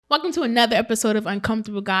Welcome to another episode of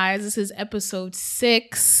Uncomfortable Guys. This is episode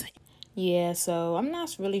 6. Yeah, so I'm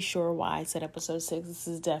not really sure why I said episode 6. This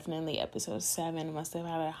is definitely episode 7. Must have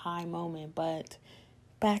had a high moment, but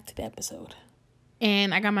back to the episode.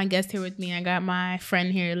 And I got my guest here with me. I got my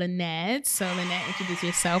friend here, Lynette. So Lynette, introduce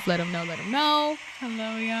yourself. Let them know.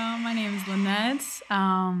 Hello, y'all. My name is Lynette.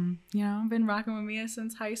 I've been rocking with Mia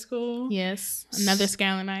since high school. Yes. Another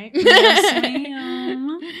Scalar night. Yes,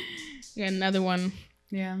 ma'am. We got another one.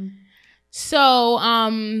 Yeah. So,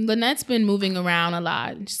 Lynette's been moving around a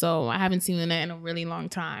lot. So I haven't seen Lynette in a really long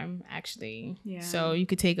time, actually. Yeah. So you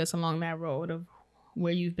could take us along that road of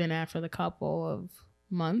where you've been at for the couple of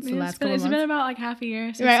months, It's been about like half a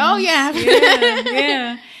year. Right. Oh, yeah.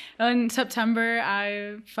 Yeah. In September,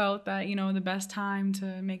 I felt that, the best time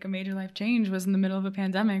to make a major life change was in the middle of a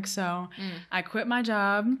pandemic. So I quit my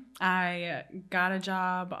job. I got a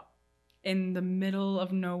job in the middle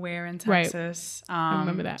of nowhere in Texas. Right. I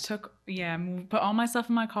remember that. Put all my stuff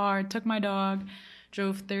in my car, took my dog,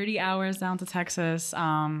 drove 30 hours down to Texas.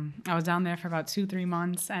 I was down there for about 2-3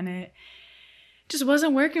 months, and it just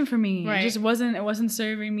wasn't working for me. Right. It wasn't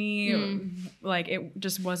serving me. Like, it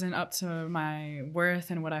just wasn't up to my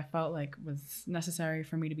worth and what I felt like was necessary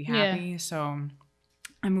for me to be happy. Yeah. So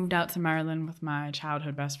I moved out to Maryland with my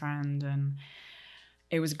childhood best friend, and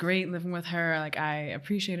it was great living with her. Like, I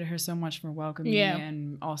appreciated her so much for welcoming me,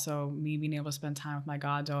 and also me being able to spend time with my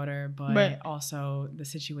goddaughter, but also the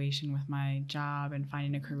situation with my job and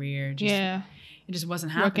finding a career. It just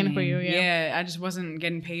wasn't happening. Working for you, yeah. I just wasn't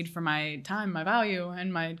getting paid for my time, my value,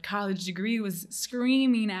 and my college degree was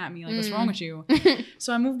screaming at me like, what's wrong with you?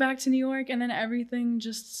 So I moved back to New York, and then everything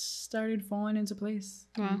just started falling into place.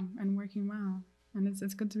 And working well. And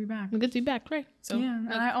it's good to be back. Good to be back, right? So yeah,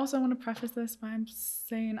 and I also want to preface this by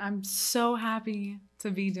saying I'm so happy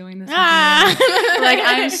to be doing this. Like,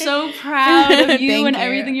 I'm so proud of you and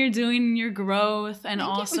everything you're doing and your growth, and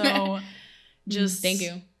also just thank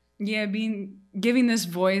you. Yeah, giving this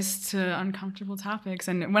voice to uncomfortable topics.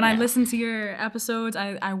 And when I listen to your episodes,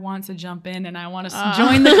 I want to jump in and I want to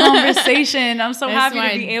join the conversation. I'm so happy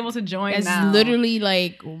to be able to join now. That's literally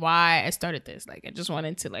like why I started this. Like, I just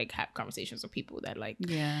wanted to like have conversations with people that like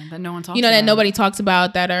that no one talks about. That nobody talks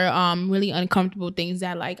about, that are really uncomfortable things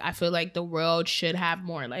that like I feel like the world should have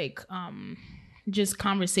more like just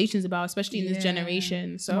conversations about, especially in this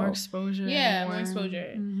generation. So more exposure. Yeah, more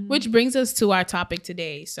exposure. Which brings us to our topic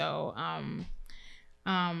today. So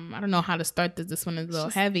I don't know how to start this. This one is a little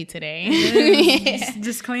heavy today.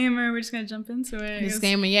 Disclaimer, we're just gonna jump into it.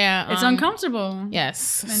 Disclaimer, yeah. It's uncomfortable. Yes.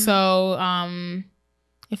 So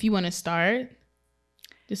if you want to start,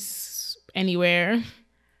 just anywhere.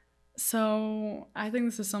 So I think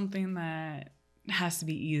this is something that has to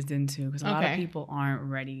be eased into, because a lot of people aren't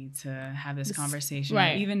ready to have this conversation,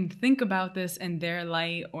 or even think about this in their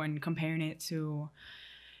light, or in comparing it to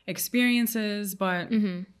experiences. But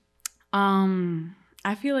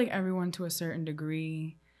I feel like everyone, to a certain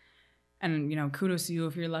degree, and kudos to you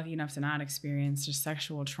if you're lucky enough to not experience just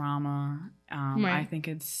sexual trauma. I think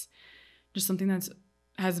it's just something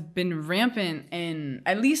has been rampant, and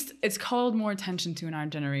at least it's called more attention to in our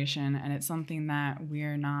generation, and it's something that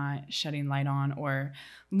we're not shedding light on or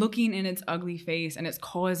looking in its ugly face, and it's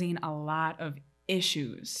causing a lot of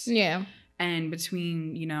issues. Yeah. And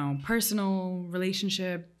between, personal,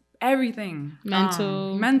 relationship, everything.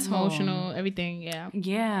 Mental, emotional, everything,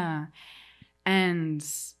 Yeah. And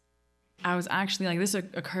I was actually like, this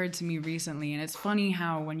occurred to me recently, and it's funny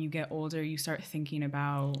how when you get older, you start thinking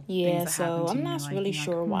about things that so I'm not really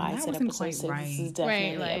sure why I said episode 6. Right. This is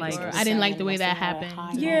definitely like episode I didn't like 7. the way that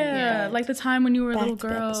happened. Yeah, like the time when you were a little to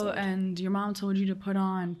the girl episode. and your mom told you to put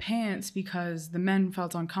on pants because the men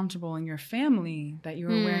felt uncomfortable in your family that you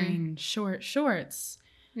were wearing short shorts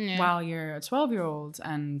while you're a 12-year-old,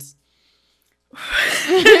 and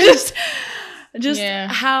just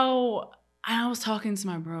how. I was talking to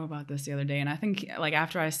my bro about this the other day, and I think like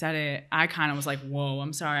after I said it, I kind of was like, "Whoa,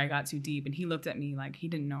 I'm sorry, I got too deep." And he looked at me like he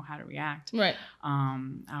didn't know how to react. Right.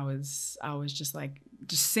 I was just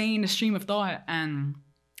saying a stream of thought, and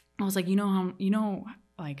I was like,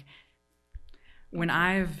 like when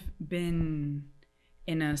I've been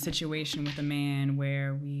in a situation with a man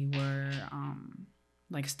where we were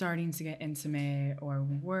like starting to get intimate, or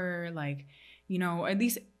were like, at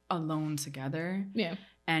least alone together. Yeah.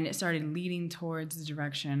 And it started leading towards the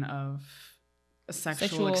direction of a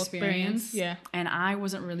sexual experience. Yeah. And I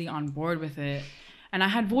wasn't really on board with it. And I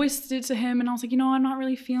had voiced it to him, and I was like, I'm not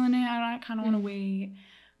really feeling it. I kind of want to wait.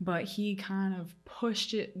 But he kind of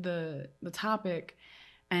pushed it, the topic.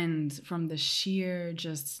 And from the sheer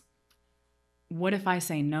just, what if I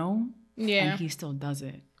say no? Yeah. And he still does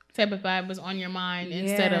it. type of vibe was on your mind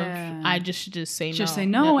instead of I should just say no. Just say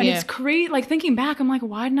no. And it's crazy. Like thinking back, I'm like,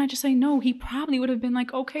 why didn't I just say no? He probably would have been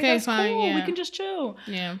like, okay, that's fine, cool. We can just chill.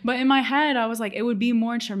 Yeah. But in my head, I was like, it would be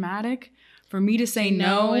more traumatic for me to say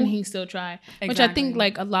no and he still try. Exactly. Which I think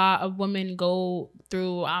like a lot of women go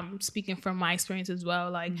through. I'm speaking from my experience as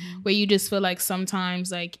well. Like where you just feel like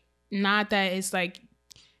sometimes like not that it's like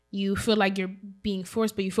you feel like you're being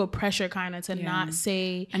forced, but you feel pressure kind of to not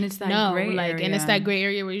say and it's that no. gray like area. And it's that gray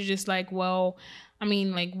area where you're just like, well, I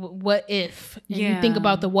mean, like, what if? And you think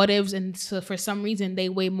about the what ifs, and so for some reason, they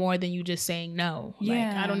weigh more than you just saying no. Like,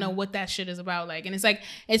 I don't know what that shit is about. Like, and it's like,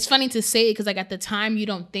 it's funny to say it because, like, at the time, you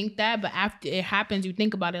don't think that, but after it happens, you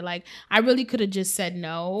think about it. Like, I really could have just said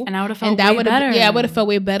no. And I would have felt way better. I would have felt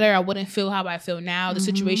way better. I wouldn't feel how I feel now. The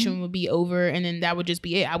situation would be over, and then that would just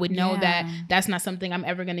be it. I would know that that's not something I'm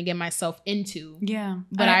ever going to get myself into. Yeah.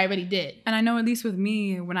 But I already did. And I know, at least with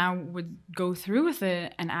me, when I would go through with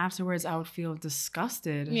it, and afterwards, I would feel disgusted.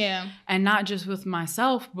 Yeah. And not just with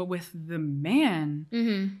myself, but with the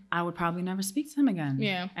man. I would probably never speak to him again.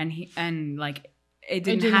 Yeah. And like it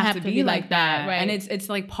didn't have to be like that. Right. And it's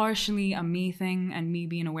like partially a me thing and me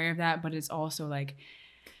being aware of that, but it's also like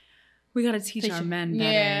we gotta teach our men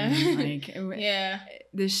better. Yeah. Like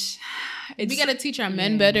we gotta teach our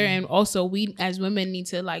men better, and also we as women need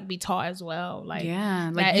to like be taught as well. Like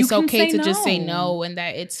that it's okay to just say no, and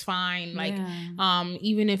that it's fine. Like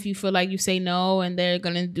even if you feel like you say no and they're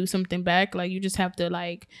gonna do something back, like you just have to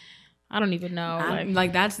like I don't even know.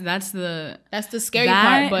 Like that's the scary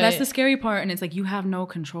part. But that's the scary part, and it's like you have no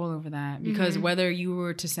control over that because whether you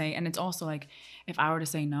were to say, and it's also like if I were to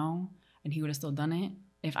say no and he would have still done it.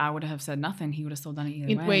 If I would have said nothing, he would have still done it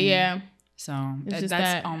either way. Yeah. So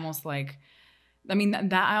that's almost like, I mean,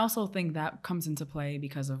 that I also think that comes into play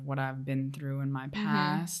because of what I've been through in my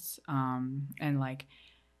past, and like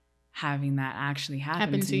having that actually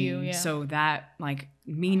happen to me. You. Yeah. So that like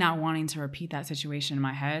me not wanting to repeat that situation in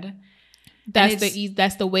my head. That's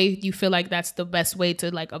the way you feel like that's the best way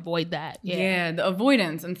to like avoid that. Yeah, the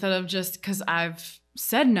avoidance instead of just because I've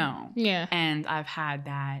said no. Yeah. And I've had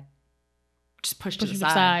that. Just pushed to the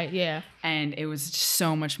side. Yeah. And it was just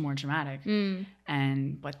so much more dramatic.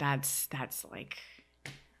 But that's like,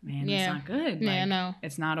 man, it's not good. Yeah, like, no.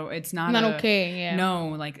 It's not okay. Yeah. No,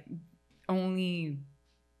 like only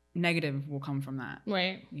negative will come from that.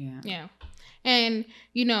 Right. Yeah. Yeah. And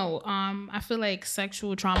you know, I feel like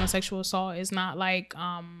sexual trauma, sexual assault is not like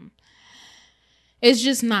it's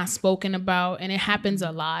just not spoken about, and it happens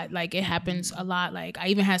a lot. Like it happens a lot. Like I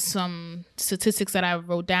even had some statistics that I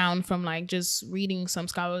wrote down from like just reading some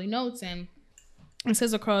scholarly notes, and it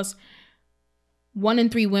says across 1 in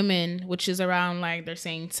 3 women, which is around like they're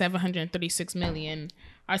saying 736 million,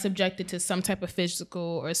 are subjected to some type of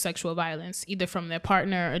physical or sexual violence, either from their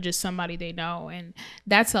partner or just somebody they know, and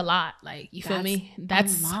that's a lot. Like you feel me?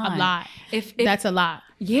 That's a lot. If that's a lot.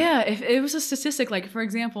 Yeah. If it was a statistic, like for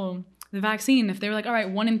example. The vaccine, if they were like, all right,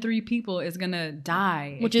 1 in 3 people is gonna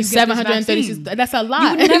die, which is 736. That's a lot.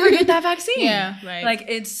 You would never get that vaccine. Yeah, right. Like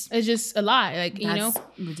it's just a lot. Like you know,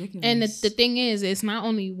 ridiculous. And the thing is, it's not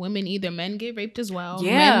only women either. Men get raped as well.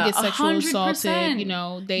 Yeah, men get sexually assaulted. You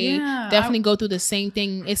know, they definitely go through the same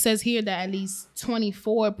thing. It says here that at least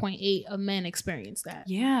 24.8 of men experience that.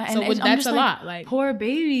 Yeah, so and that's a lot. Like poor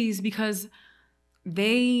babies, because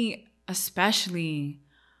they especially.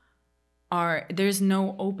 There's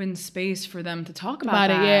no open space for them to talk about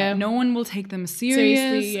that. It, yeah. No one will take them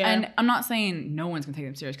seriously. Yeah. And I'm not saying no one's gonna take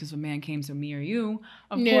them serious, because if a man came to me or you,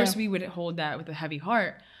 of course we would hold that with a heavy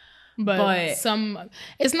heart. But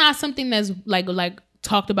it's not something that's like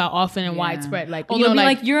talked about often and widespread. Like you know,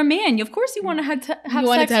 like you're a man, of course you want to have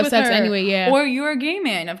sex her. Anyway, yeah. Or you're a gay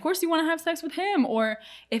man, of course you want to have sex with him. Or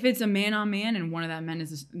if it's a man on man and one of that men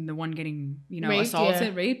is the one getting raped,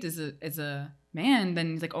 assaulted, raped is a man,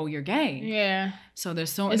 then it's like, oh, you're gay. Yeah. So there's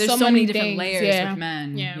so many different layers with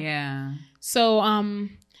men. Yeah. So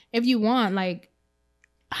if you want, like,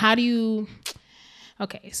 how do you?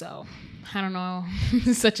 Okay, so I don't know.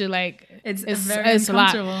 It's such a like. It's very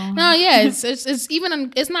uncomfortable. A lot. No, yeah, it's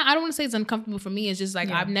even it's not. I don't want to say it's uncomfortable for me. It's just like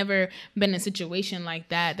I've never been in a situation like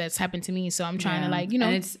that's happened to me. So I'm trying to like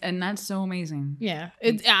and that's so amazing. Yeah,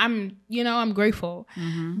 I'm grateful.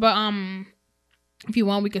 But if you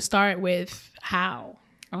want, we could start with how.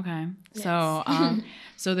 Okay. Yes.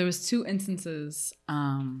 So there was 2 instances,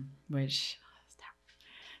 which.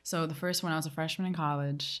 So the first one, I was a freshman in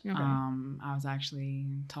college. Okay. I was actually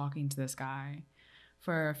talking to this guy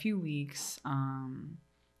for a few weeks,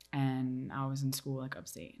 and I was in school like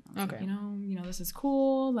upstate. I was like, you know, this is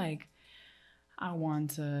cool. Like, I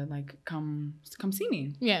want to like come see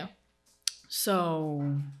me. Yeah.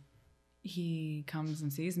 So he comes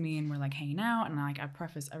and sees me and we're like hanging out, and like I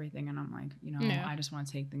preface everything and I'm like, you know, I just want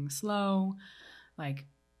to take things slow. Like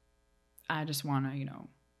I just want to, you know,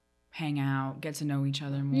 hang out, get to know each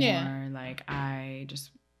other more. Yeah. Like I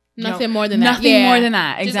just nothing more than that. Nothing more than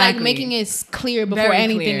that. Exactly. Just like making it clear before very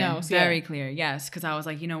anything clear, else. Very clear. Yes. Because I was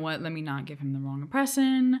like, you know what? Let me not give him the wrong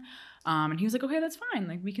impression. And he was like, okay, that's fine.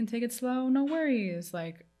 Like we can take it slow. No worries.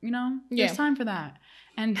 Like, you know, there's time for that.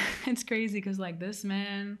 And it's crazy because like this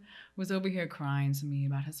man was over here crying to me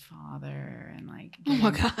about his father and like,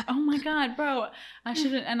 oh my god, bro, I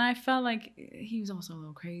shouldn't. And I felt like he was also a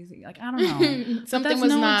little crazy. Like I don't know, something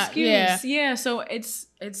was not excuse. Yeah. So it's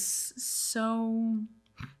so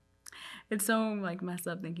like messed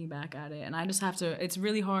up thinking back at it, and I just have to. It's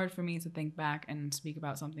really hard for me to think back and speak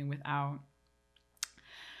about something without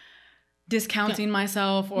discounting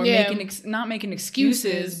myself or not making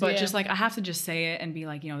excuses, but just like I have to just say it and be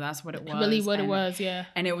like, you know, that's what it was. Really what it was, yeah.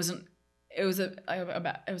 And it was an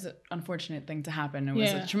unfortunate thing to happen. It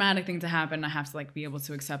was a traumatic thing to happen. I have to like be able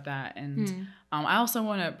to accept that. And I also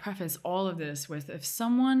want to preface all of this with, if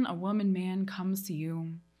someone, a woman, man, comes to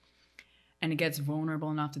you and it gets vulnerable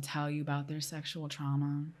enough to tell you about their sexual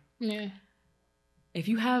trauma. Yeah. If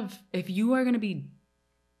you are going to be,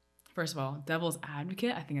 first of all, devil's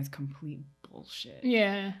advocate, I think it's complete bullshit.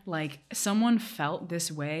 Yeah. Like, someone felt this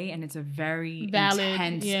way, and it's a very valid,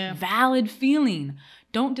 intense, valid feeling.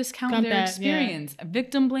 Don't discount their experience. Yeah.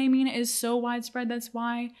 Victim blaming is so widespread. That's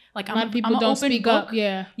why, like, a lot of people don't speak up.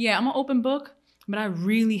 Yeah. Yeah, I'm an open book, but I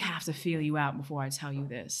really have to feel you out before I tell you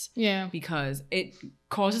this. Yeah. Because it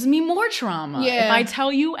causes me more trauma. Yeah. If I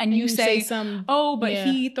tell you and you say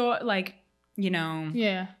he thought, like, you know.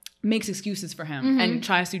 Yeah. Makes excuses for him and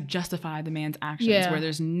tries to justify the man's actions where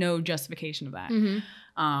there's no justification of that.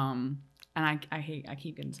 And I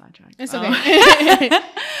keep getting sidetracked. It's okay.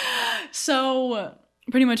 So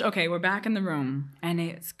pretty much, okay, we're back in the room, and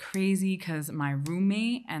it's crazy because my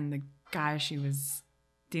roommate and the guy she was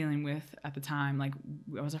dealing with at the time, like,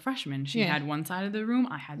 I was a freshman. She had one side of the room,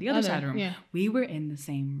 I had the other side of the room. Yeah. We were in the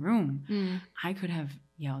same room. I could have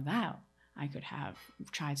yelled out. I could have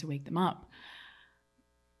tried to wake them up.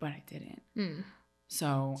 But I didn't.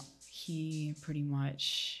 So he pretty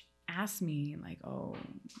much asked me, like, oh,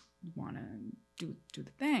 you want to do the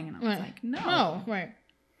thing? And I was like, no. No, right.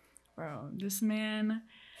 Bro, this man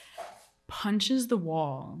punches the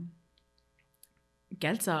wall,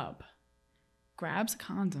 gets up, grabs a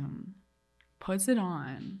condom, puts it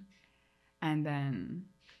on, and then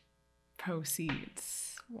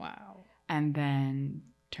proceeds. Wow. And then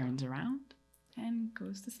turns around and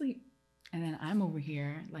goes to sleep. And then I'm over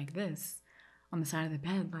here like this on the side of the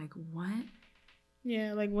bed, like, what?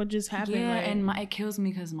 Yeah, like, what just happened? Yeah, like, and it kills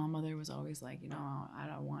me because my mother was always like, you know, I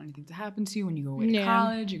don't want anything to happen to you when you go away to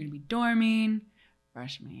college. You're going to be dorming.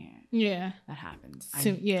 Freshman year. Yeah. That happens.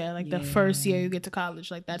 The first year you get to college.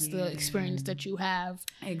 Like, that's the experience that you have.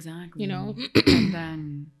 Exactly. You know? And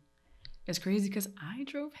then it's crazy because I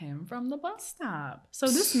drove him from the bus stop. So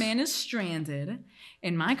this man is stranded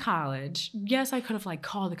in my college. Yes, I could have like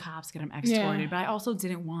called the cops, get him extorted, but I also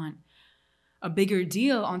didn't want a bigger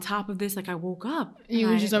deal on top of this. Like, I woke up. You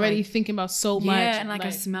were just already thinking about so much. Yeah, and like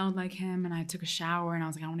I smelled like him, and I took a shower, and I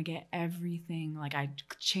was like, I want to get everything. Like, I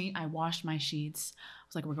washed my sheets. I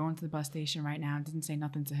was like, we're going to the bus station right now. I didn't say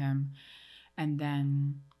nothing to him. And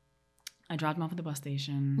then I dropped him off at the bus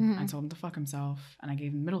station. I told him to fuck himself, and I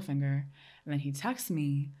gave him the middle finger. And then he texts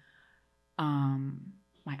me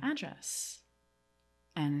my address.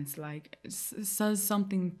 And it's like, it says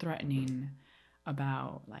something threatening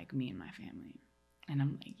about like me and my family. And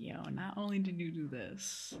I'm like, yo, not only did you do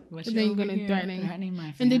this, but you're gonna threatening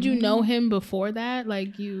my family. And did you know him before that?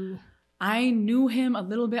 Like, I knew him a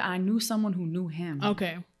little bit. I knew someone who knew him.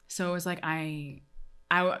 Okay. So it's like I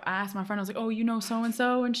asked my friend, I was like, oh, you know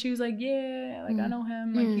so-and-so? And she was like, yeah, like I know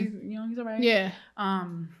him. Like he's all right. Yeah.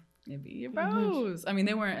 It'd be your bros. I mean,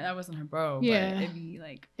 that wasn't her bro, but it'd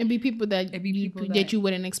be people that you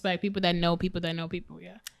wouldn't expect, people that know people,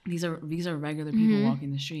 yeah. These are regular people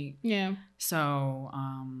walking the street. Yeah. So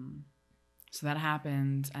so that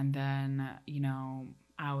happened, and then, you know,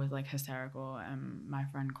 I was like hysterical, and my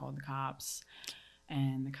friend called the cops,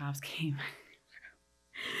 and the cops came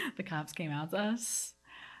out to us.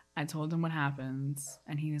 I told him what happened,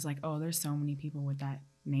 and he was like, oh, there's so many people with that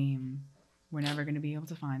name. We're never going to be able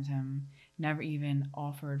to find him. Never even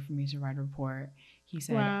offered for me to write a report. He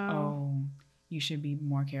said, oh, you should be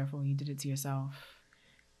more careful. You did it to yourself.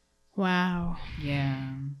 Wow. Yeah.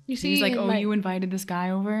 You see, he's like, oh, you invited this guy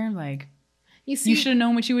over? Like, You see, you should have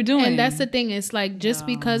known what you were doing. And that's the thing. It's like, just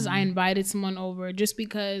because I invited someone over, just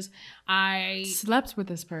because I slept with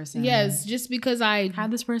this person. Yes, just because I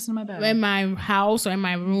had this person in my bed, in my house or in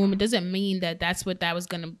my room, it doesn't mean that that's what that was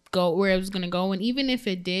gonna go, where it was gonna go. And even if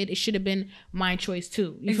it did, it should have been my choice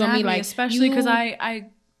too. You feel me? Like, especially because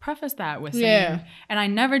I prefaced that with saying, and I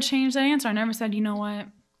never changed that answer. I never said, you know what,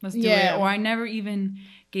 let's do it, or I never even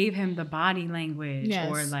gave him the body language,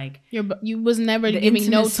 or like you was never giving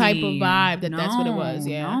no type of vibe that that's what it was.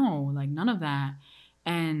 No, like none of that.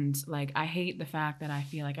 And like, I hate the fact that I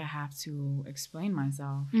feel like I have to explain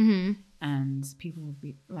myself, and people would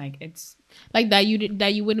be like, it's like that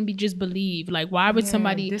you wouldn't be just believe. Like, why would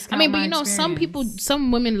somebody? I mean, but you know,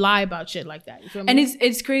 some women lie about shit like that. You feel me? And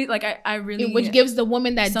it's great. Like I really, which gives the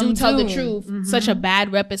women that do tell the truth such a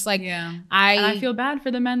bad rep. It's like, and I feel bad for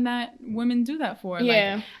the men that women do that for.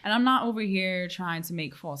 Yeah, like, and I'm not over here trying to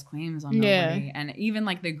make false claims on nobody. And even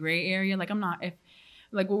like the gray area, like I'm not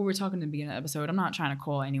like what we were talking in the beginning of the episode, I'm not trying to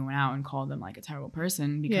call anyone out and call them like a terrible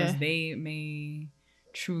person, because they may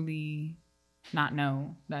truly not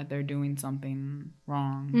know that they're doing something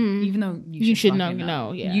wrong, even though you should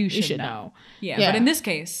know. Yeah, you should know. Yeah, but in this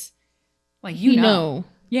case, like you know.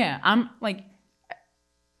 Yeah, I'm like,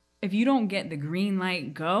 if you don't get the green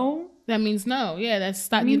light, go. That means no. Yeah, that's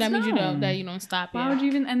stop. That means you don't stop. Why would you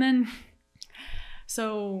even? And then.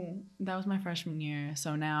 So that was my freshman year.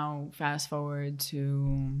 So now fast forward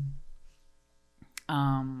to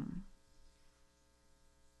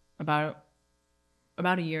about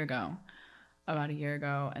a year ago.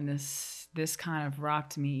 And this kind of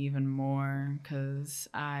rocked me even more, because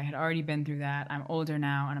I had already been through that. I'm older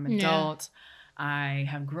now and I'm an adult. I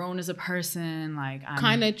have grown as a person. Like, I'm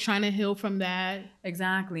kind of trying to heal from that.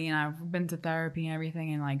 Exactly. And I've been to therapy and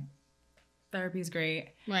everything, and like, therapy is great.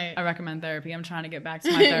 Right. I recommend therapy. I'm trying to get back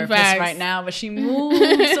to my therapist right now, but she moved,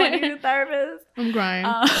 so I need a therapist. I'm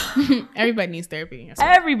crying. Everybody needs therapy.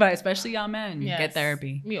 Everybody, especially y'all men. Yes. Get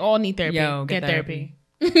therapy. We all need therapy. Yo, get therapy.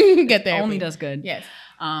 Get therapy. Only does good. Yes.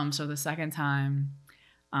 So the second time,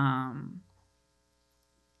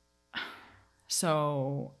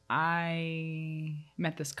 so I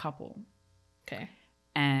met this couple. Okay.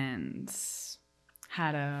 And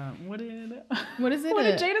had a what is it? What did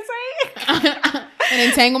Jada say? An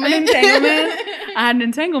entanglement. I had an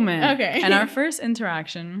entanglement. Okay. And our first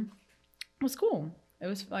interaction was cool. It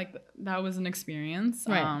was like, that was an experience.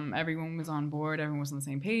 Right. Everyone was on board. Everyone was on the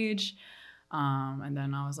same page. And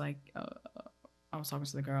then I was like, I was talking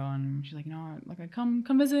to the girl, and she's like, you know, like, come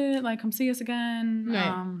visit, like, come see us again.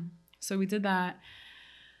 Right. So we did that.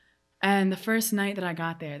 And the first night that I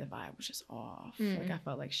got there, the vibe was just off. Like, I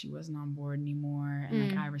felt like she wasn't on board anymore. And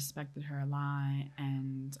like, I respected her a lot.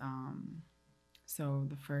 And so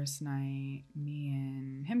the first night, me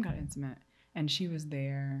and him got intimate, and she was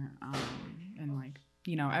there. And like,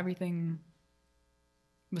 you know, everything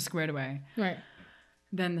was squared away. Right.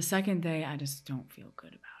 Then the second day, I just don't feel good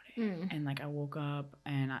about it. And like, I woke up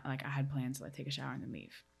and I had plans to like take a shower and then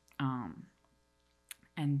leave.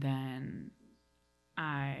 And then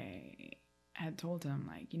I had told him,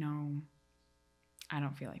 like, you know, I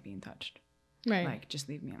don't feel like being touched. Right. Like, just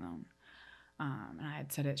leave me alone. And I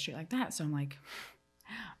had said it straight like that. So I'm like,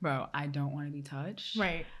 bro, I don't want to be touched.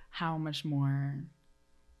 Right. How much more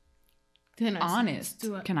honest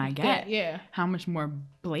can I get? Yeah. How much more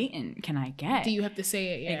blatant can I get? Do you have to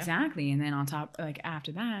say it? Yeah. Exactly. And then on top, like,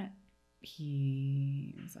 after that,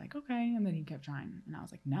 he was like, okay. And then he kept trying. And I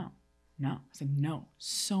was like, no. I said no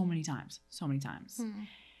so many times.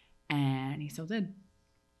 And he still did.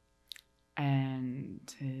 And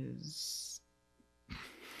it's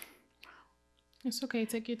okay,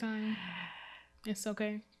 take your time. It's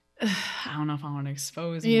okay. I don't know if I want to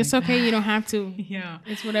expose him. Yeah, it's like okay, that. you don't have to. Yeah.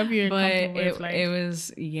 It's whatever you're comfortable with. Like. It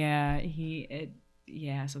was,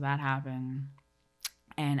 so that happened.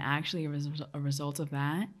 And actually, a result of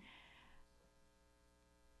that,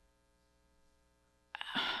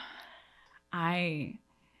 I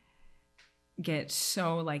get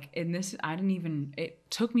so, like, in this,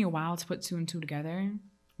 it took me a while to put two and two together.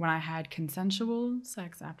 When I had consensual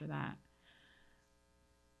sex after that,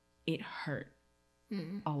 it hurt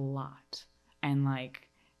a lot. And, like,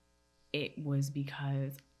 it was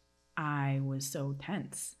because I was so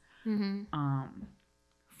tense from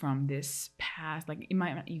this past, like, it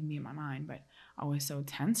might not even be in my mind, but I was so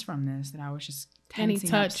tense from this that I was just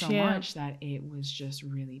tensing up so much that it was just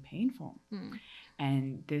really painful.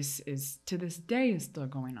 And this is, to this day, is still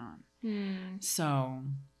going on. So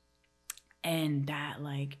And that,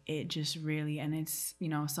 like, it just really, and it's, you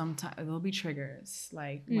know, sometimes there'll be triggers.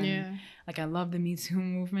 Like, when, like, I love the Me Too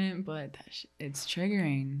movement, but it's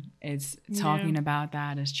triggering. It's talking about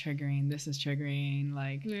that is triggering. This is triggering.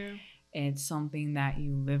 Like, it's something that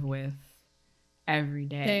you live with every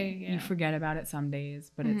day. You forget about it some days,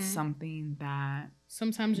 but it's something that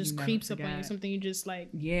sometimes just creeps up on you. Something you just, like,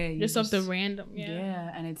 just off the random.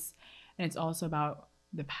 And it's also about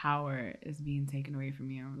the power is being taken away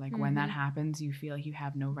from you. Like, when that happens, you feel like you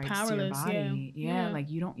have no rights to your body. Like,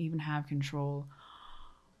 you don't even have control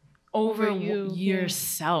over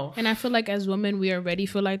yourself. And I feel like as women, we already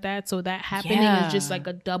feel like that. So that happening is just like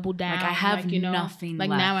a double down. Like, I have nothing left. Like,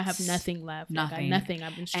 now I have nothing left. Nothing. Like, nothing.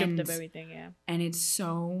 I've been stripped of everything. And it's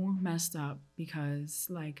so messed up because,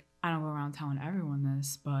 like, I don't go around telling everyone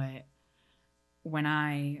this, but when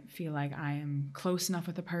I feel like I am close enough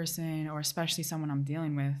with a person, or especially someone I'm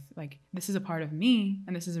dealing with, like, this is a part of me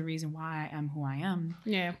and this is a reason why I am who I am.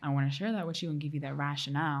 I want to share that with you and give you that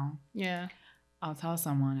rationale. I'll tell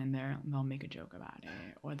someone and they'll make a joke about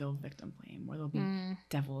it, or they'll victim blame, or they'll be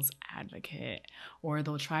devil's advocate, or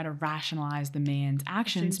they'll try to rationalize the man's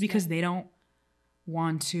actions because they don't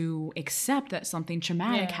want to accept that something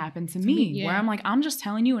traumatic happened to me. Where I'm like, I'm just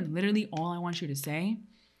telling you, and literally all I want you to say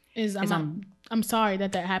is I'm sorry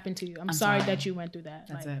that happened to you. I'm sorry that you went through that.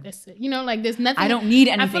 That's it. You know, like, there's nothing. I don't need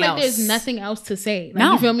anything else. I feel like there's nothing else to say.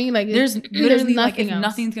 Like, you feel me? Like, there's literally, like, if else.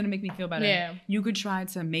 nothing's gonna make me feel better. You could try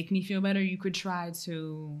to make me feel better. You could try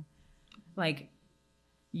to, like,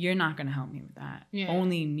 you're not gonna help me with that.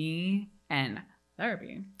 Only me and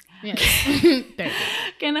therapy.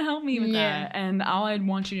 Gonna help me with that. And all I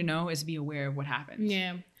want you to know is be aware of what happened.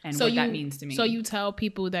 And so what that means to me. So you tell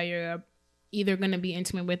people that you're either going to be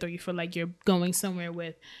intimate with, or you feel like you're going somewhere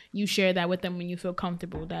with, you share that with them when you feel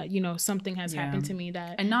comfortable that, you know, something has happened to me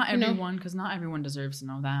that, and not everyone, because not everyone deserves to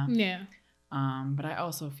know that. But I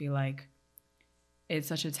also feel like it's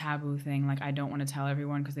such a taboo thing. Like, I don't want to tell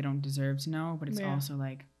everyone because they don't deserve to know, but it's also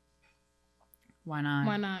like, why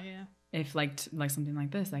not? If like something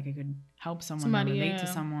like this, like, it could help someone or relate to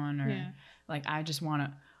someone, or like, I just want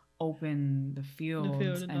to open the field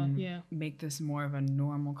and make this more of a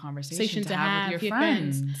normal conversation to have with your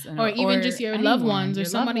friends. Or even just your loved ones, or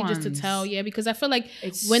somebody just to tell. Because I feel like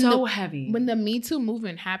it's so heavy. When the Me Too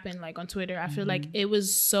movement happened, like, on Twitter, I feel like it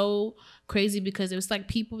was so crazy because it was like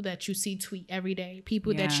people that you see tweet every day,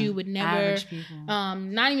 people that you would never,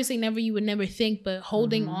 not even say never, you would never think, but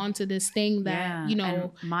holding on to this thing that, you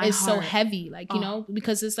know, is so heavy, like, you know,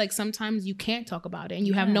 because it's like sometimes you can't talk about it and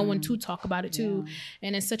you have no one to talk about it to.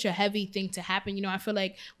 And it's such a heavy thing to happen. You know, I feel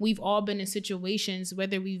like we've all been in situations,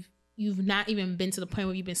 whether you've not even been to the point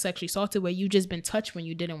where you've been sexually assaulted, where you've just been touched when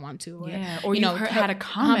you didn't want to, or you know, had a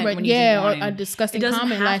comment when you didn't want or a disgusting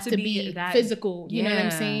comment, like, to be that physical. You know what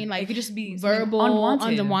I'm saying? Like, it could just be verbal,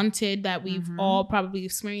 unwanted that we've all probably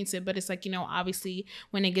experienced it. But it's like, you know, obviously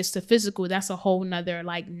when it gets to physical, that's a whole nother,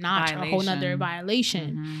 like, notch, a whole nother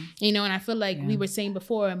violation. You know, and I feel like we were saying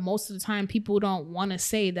before, most of the time people don't want to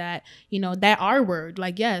say that, you know, that R word.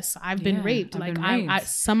 Like, yes, I've been raped. Like, I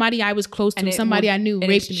somebody I was close to, somebody I knew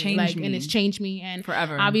raped me. Like, and it's changed me, and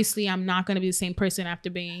forever. Obviously I'm not going to be the same person after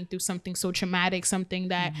being through something so traumatic, something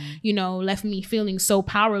that you know, left me feeling so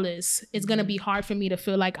powerless. It's going to be hard for me to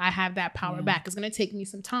feel like I have that power back. It's going to take me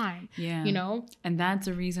some time, you know. And that's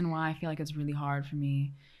a reason why I feel like it's really hard for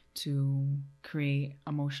me to create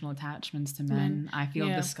emotional attachments to men. I feel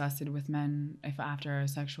disgusted with men if after a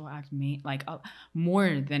sexual act like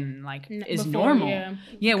more than like is before, normal.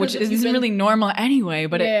 Which isn't really normal anyway,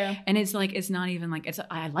 but and it's like, it's not even like, it's,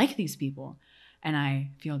 I like these people and I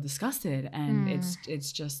feel disgusted, and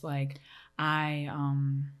it's just like, I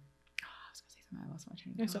was gonna say something, I lost my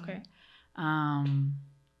train of thought. It's okay.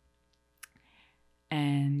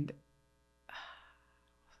 And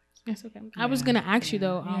it's okay. I was gonna ask you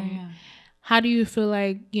though, how do you feel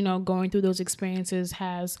like, you know, going through those experiences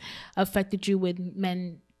has affected you with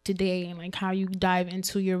men today, and like how you dive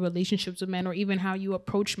into your relationships with men, or even how you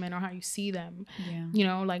approach men or how you see them? You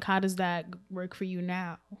know, like, how does that work for you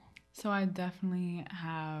now? So I definitely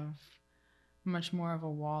have much more of a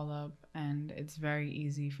wall up, and it's very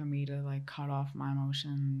easy for me to like cut off my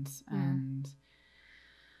emotions, and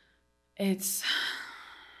it's,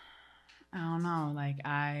 I don't know, like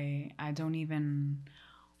I don't even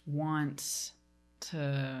want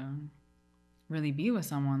to really be with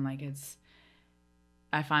someone. Like, it's,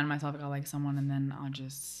 I find myself like, I'll like someone and then I'll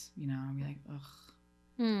just, you know, I'll be like, ugh.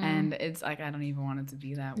 And it's like, I don't even want it to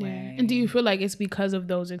be that way. And do you feel like it's because of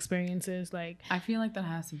those experiences? Like, I feel like that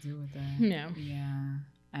has to do with it. Yeah.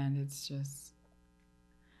 And it's just,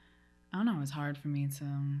 I don't know, it's hard for me to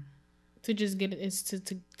to just get it is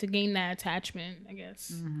to gain that attachment, I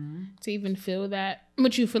guess. Mm-hmm. To even feel that,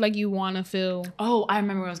 but you feel like you want to feel. Oh, I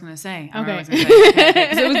remember what I was gonna say. Okay. So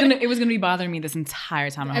it was gonna be bothering me this entire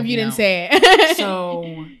time. If you didn't say it.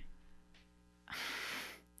 So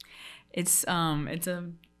it's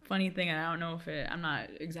a funny thing, and I don't know if I'm not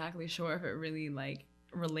exactly sure if it really like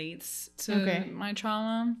relates to my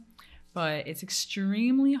trauma, but it's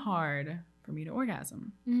extremely hard for me to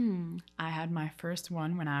orgasm. I had my first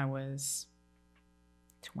one when I was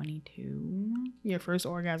 22. Your first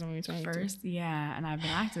orgasm when you were 22. First, yeah, and I've been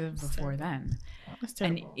active before then. That's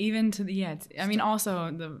terrible. And even to the I mean,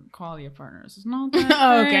 also the quality of partners is not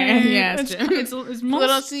that okay, great. yeah, it's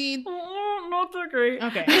little seed. Not that great.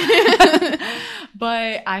 Okay.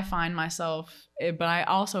 But I find myself, but I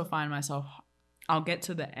also find myself, I'll get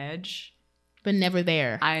to the edge, but never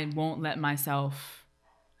there. I won't let myself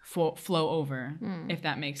flow over, if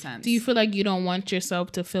that makes sense. Do you feel like you don't want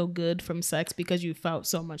yourself to feel good from sex because you felt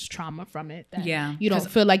so much trauma from it? That you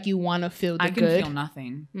don't feel like you want to feel the good? I can feel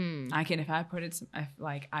nothing. I can, if I put it,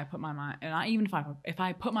 I put my mind, and not even if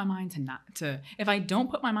I put my mind if I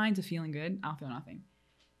don't put my mind to feeling good, I'll feel nothing.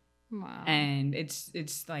 Wow. And it's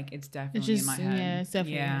definitely in my head. Yeah, it's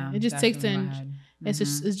definitely. Yeah, it just takes in. It's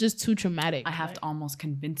just too traumatic. I have to almost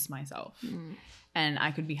convince myself, and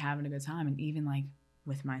I could be having a good time, and even like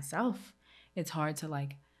with myself, it's hard to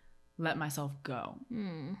like let myself go.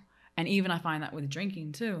 And even I find that with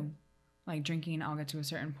drinking too. Like drinking, I'll get to a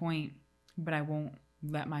certain point, but I won't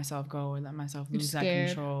let myself go or let myself lose that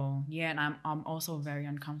control. Yeah, and I'm also very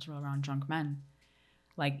uncomfortable around drunk men.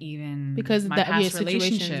 Like even because my past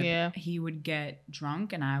relationship, he would get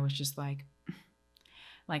drunk and I was just like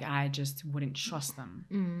I just wouldn't trust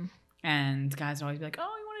them. And guys would always be like,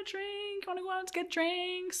 oh, you want to drink? You want to go out to get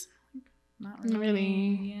drinks? Not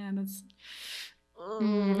really. Yeah, that's.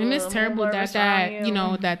 And it's terrible that you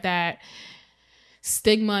know that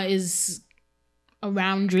stigma is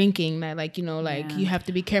around drinking, that like, you know, like you have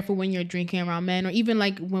to be careful when you're drinking around men, or even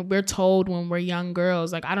like when we're told when we're young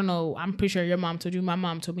girls, like I don't know, I'm pretty sure your mom told you, my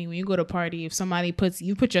mom told me, when you go to a party, if somebody put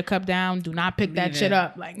your cup down, do not pick that shit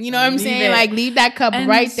up, like, you know what I'm saying, like leave that cup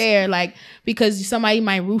right there, like, because somebody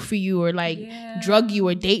might roofie you or like drug you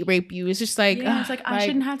or date rape you. It's just like it's like I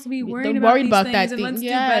shouldn't have to be worried about that thing. Let's do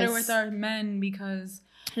better with our men, because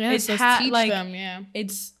it's teach them.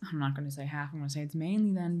 It's, I'm not going to say half, I'm going to say it's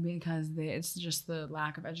mainly then, because it's just the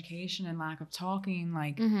lack of education and lack of talking.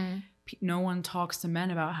 Like no one talks to men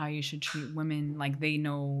about how you should treat women. Like they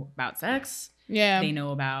know about sex. Yeah. They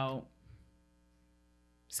know about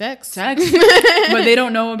sex, but they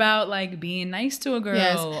don't know about like being nice to a girl.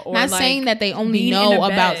 Yes. Or not like they only know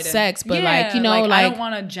about sex, but like, you know, like I don't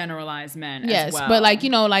want to generalize men. As well. But like, you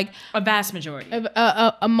know, like a vast majority,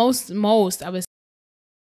 most I was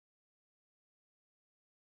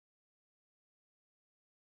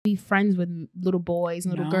be friends with little boys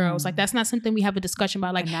and little girls. Like that's not something we have a discussion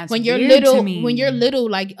about. Like when you're little,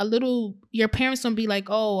 like a little, your parents don't be like,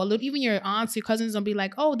 oh, a little, even your aunts, your cousins don't be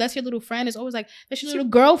like, oh, that's your little friend. It's always like, that's your little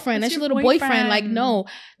girlfriend, that's your little boyfriend. Like, no,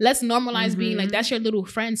 let's normalize being like, that's your little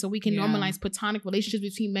friend, so we can normalize platonic relationships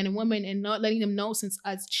between men and women, and not letting them know, since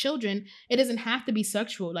as children, it doesn't have to be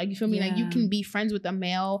sexual. Like, you feel me? Like you can be friends with a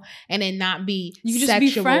male and then not be you can sexual.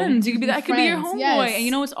 Just be friends. You could be that could be your homeboy. And you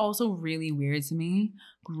know what's also really weird to me?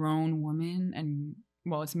 Grown women, and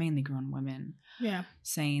well, it's mainly grown women,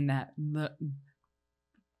 saying that the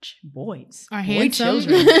boys are handsome.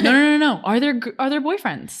 Children. No. Are their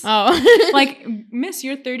boyfriends? Oh, like, miss,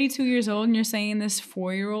 you're 32 years old and you're saying this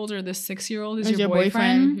 4-year-old or this 6-year-old is your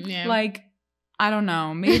boyfriend? Yeah. Like, I don't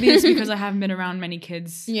know. Maybe it's because I haven't been around many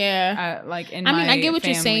kids. Like in I get what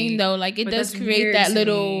you're saying though. Like it does create that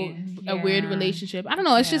little a weird relationship. I don't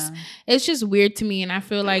know. It's just weird to me, and I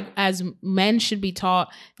feel like as men should be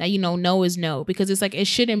taught that, you know, no is no, because it's like it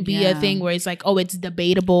shouldn't be a thing where it's like, oh, it's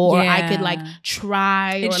debatable, or I could like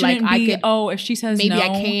try, or like I could. Oh, if she says maybe no, I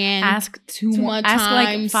can ask two more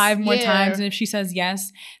times, like 5 more times, and if she says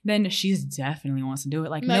yes, then she definitely wants to do it.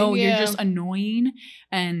 Like no, you're just annoying.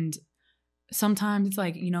 And sometimes it's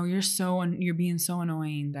like, you know, you're being so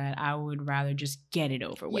annoying that I would rather just get it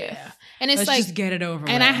over with. Yeah. And it's Let's just get it over with.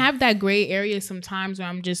 And I have that gray area sometimes where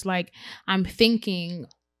I'm just like, I'm thinking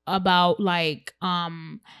about like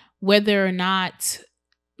whether or not,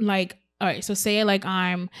 like, all right, so say like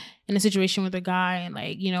I'm in a situation with a guy and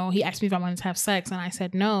like, you know, he asked me if I wanted to have sex and I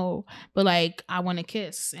said no, but like I want to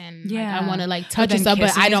kiss and like, I want to like touch and stuff,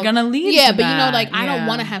 but I don't gonna lead yeah, to but that. you know, like I don't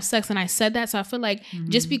want to have sex and I said that. So I feel like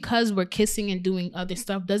just Mm-hmm. because we're kissing and doing other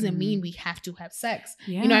stuff doesn't mean we have to have sex.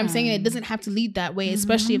 You know what I'm saying? It doesn't have to lead that way,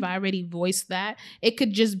 especially if I already voiced that. It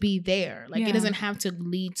could just be there. Like it doesn't have to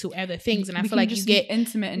lead to other things. And I feel like you get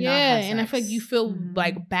intimate and yeah, not have sex. and I feel like you feel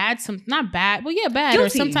like bad, not bad, well, yeah, bad. Guilty. Or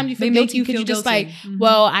sometimes you feel They make guilty you because feel you're just guilty. like,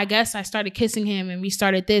 well, I guess I started kissing him and we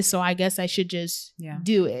started this, so I guess I should just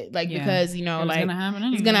do it, like because you know, it's like gonna happen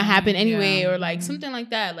anyway. it's gonna happen anyway, or like something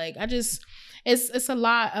like that. Like I just, it's a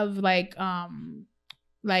lot of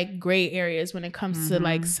like gray areas when it comes to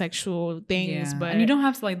like sexual things, but and you don't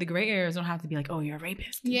have to like the gray areas don't have to be like, oh, you're a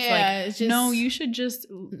rapist. It's just no, you should just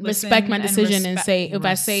respect my decision and say if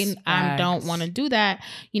I say I don't want to do that,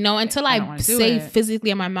 you know, until I say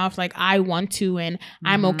physically in my mouth like I want to and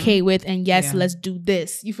I'm okay with and yes, let's do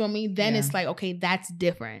this. You feel me? Then it's like, okay, that's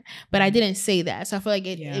different. But I didn't say that, so I feel like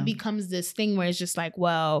it becomes this thing where it's just like,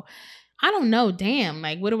 well, I don't know, damn,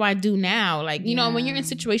 like what do I do now? Like, you know, when you're in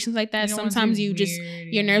situations like that, sometimes you just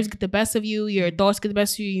your nerves get the best of you, your thoughts get the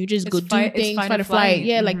best of you, you just go do things, fight or flight.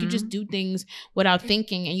 Yeah, like you just do things without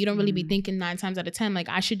thinking and you don't really be thinking 9 times out of 10, like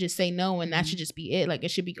I should just say no and that should just be it. Like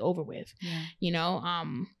it should be over with. You know?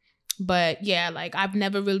 But yeah, like I've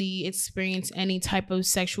never really experienced any type of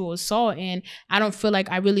sexual assault and I don't feel like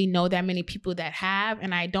I really know that many people that have,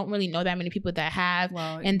 and I don't really know that many people that have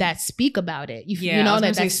and that speak about it. You know,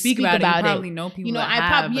 like that speak about it. You probably know people, you know, that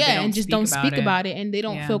have, and just don't speak about it and they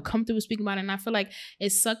don't feel comfortable speaking about it. And I feel like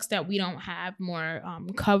it sucks that we don't have more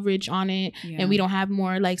coverage on it and we don't have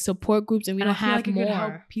more like support groups and we don't have more. It could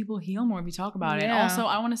help people heal more if we talk about it. Also,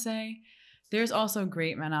 I want to say, there's also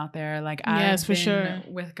great men out there. Like I've been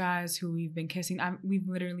with guys who we've been kissing. We've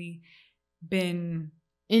literally been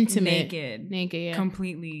intimate, naked,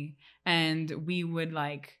 completely. And we would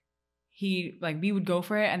we would go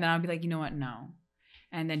for it, and then I'd be like, you know what, no.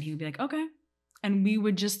 And then he would be like, okay, and we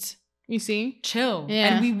would just chill,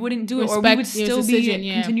 and we wouldn't do it, or we would still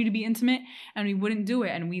continue to be intimate, and we wouldn't do it.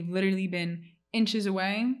 And we've literally been inches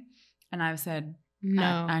away, and I've said,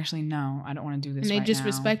 no, actually, no, I don't want to do this. And they just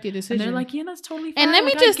respect your decision. And they're like, yeah, that's totally fine. And let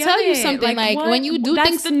me just tell you something. Like when you do that's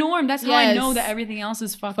things, the norm. That's how I know that everything else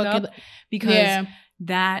is fucked up, because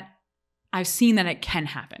that I've seen that it can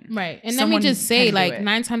happen. Right. And let me just say, like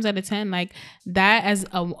 9 times out of 10, like that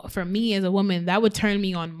for me as a woman, that would turn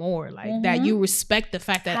me on more. Like that you respect the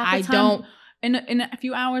fact that I don't. In a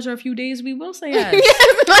few hours or a few days, we will say yes.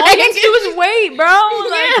 All you have to do is wait, bro.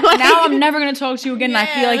 Like, now I'm never going to talk to you again. And I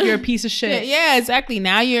feel like you're a piece of shit. Yeah, exactly.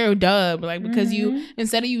 Now you're a dub. Like, because you,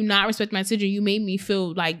 instead of you not respecting my decision, you made me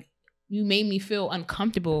feel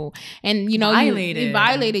uncomfortable. And, you know, you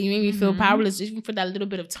violated. You made me feel powerless even for that little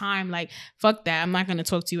bit of time. Like, fuck that. I'm not going to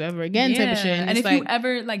talk to you ever again type of shit. And if you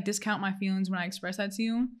ever, like, discount my feelings when I express that to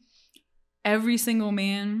you, every single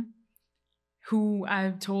man who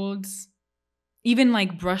I've told, even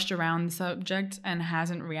like brushed around the subject and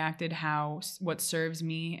hasn't reacted what serves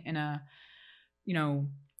me in a, you know,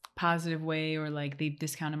 positive way, or like they've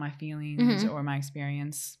discounted my feelings or my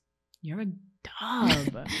experience, you're a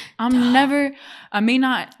dub. I'm never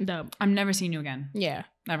seeing you again. Yeah.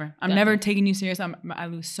 Never. I'm never taking you serious. I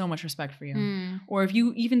lose so much respect for you. Or if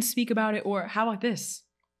you even speak about it, or how about this?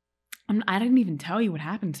 I didn't even tell you what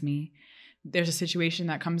happened to me. There's a situation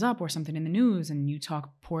that comes up or something in the news and you talk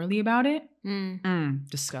poorly about it.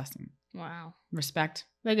 Disgusting. Wow. Respect.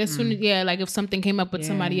 Like as soon as, like if something came up with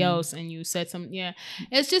somebody else and you said something,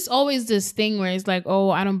 it's just always this thing where it's like, oh,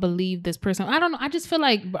 I don't believe this person. I don't know. I just feel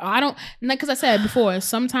like because I said before,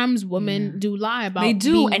 sometimes women do lie about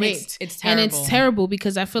being and raped. It's terrible. And it's terrible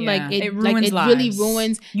because I feel like it ruins lives. Really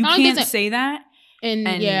ruins. You can't say that. And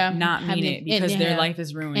not mean it because their life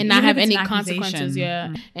is ruined and not have any consequences.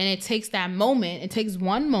 And it takes that moment. It takes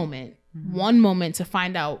one moment to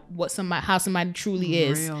find out how somebody truly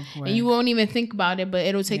is, and you won't even think about it. But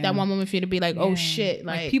it'll take that one moment for you to be like, oh shit,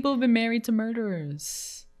 like people have been married to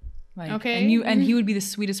murderers, like okay, and he would be the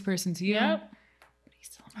sweetest person to you. Yep,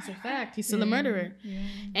 but that's a fact. He's still a murderer,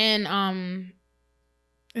 and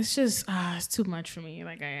it's just it's too much for me.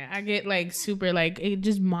 Like I get like super like it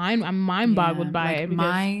just I'm mind boggled by it.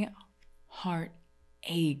 My heart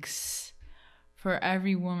aches for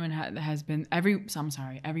every woman that has been every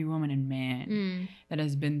woman and man that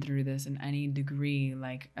has been through this in any degree.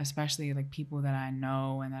 Like especially like people that I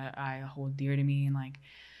know and that I hold dear to me, and like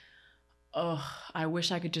I wish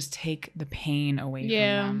I could just take the pain away from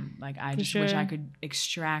them. Like I just wish I could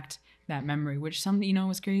extract that memory. Which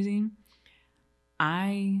was crazy.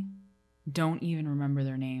 I don't even remember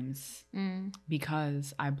their names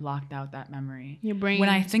because I blocked out that memory. Your brain. When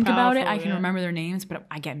I think about it, I can yeah. remember their names, but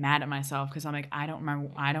I get mad at myself because I'm like, I don't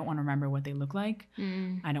want to remember what they look like.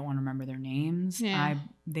 I don't want to remember their names. Yeah.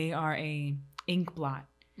 They are a ink blot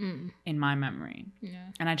in my memory.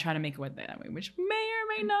 Yeah. And I try to make it that way, which may or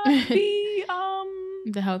may not be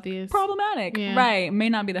the healthiest. Problematic. Yeah. Right. May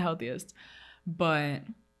not be the healthiest. But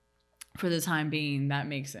for the time being, that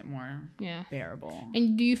makes it more bearable.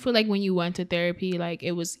 And do you feel like when you went to therapy, like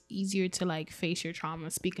it was easier to like face your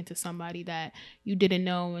trauma, speaking to somebody that you didn't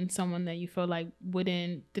know and someone that you feel like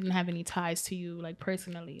didn't have any ties to you, like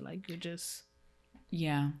personally, like you're just...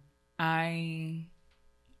 Yeah. I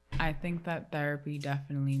think that therapy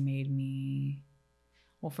definitely made me...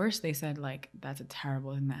 Well, first they said like, that's a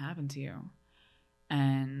terrible thing that happened to you.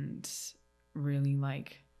 And really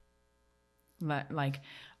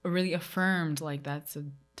really affirmed like that's a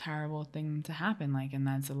terrible thing to happen, like, and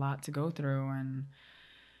that's a lot to go through, and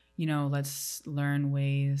you know, let's learn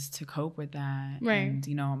ways to cope with that. Right. And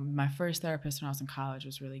you know, my first therapist when I was in college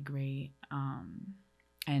was really great,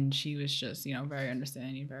 and she was just, you know, very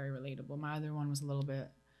understanding, very relatable. My other one was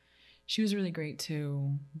she was really great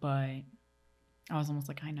too, but I was almost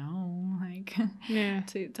like, I know, like,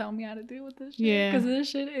 to tell me how to deal with this shit. Because this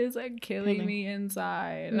shit is like killing me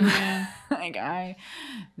inside. Yeah. Like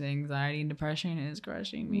the anxiety and depression is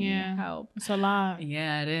crushing me. Yeah. Help. It's a lot.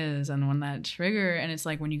 Yeah, it is. And when that trigger, and it's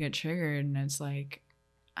like when you get triggered and it's like,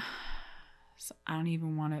 I don't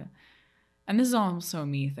even want to, and this is also a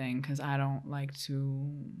me thing because I don't like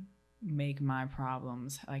to make my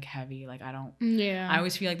problems like heavy. Like I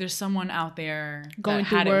always feel like there's someone out there going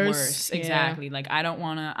through worse. It worse. Exactly. Like I don't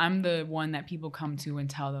want to, I'm the one that people come to and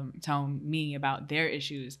tell me about their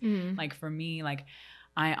issues. Like for me, like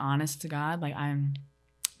I honest to God, like I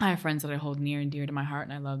have friends that I hold near and dear to my heart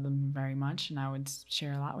and I love them very much and I would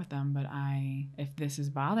share a lot with them, but if this is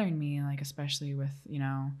bothering me, like especially with, you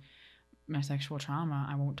know, my sexual trauma,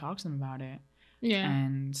 I won't talk to them about it. Yeah.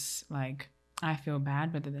 And like I feel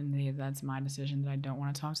bad, but at the end of the day, that's my decision that I don't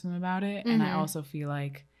want to talk to them about it. And I also feel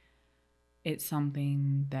like it's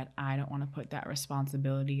something that I don't want to put that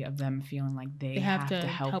responsibility of them feeling like they have to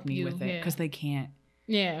help me with it because they can't.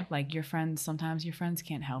 Yeah. Like sometimes your friends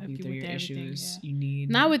can't help you through your issues. Yeah. You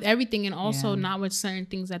need. Not with everything, and also not with certain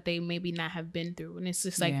things that they maybe not have been through. And it's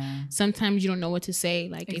just like sometimes you don't know what to say.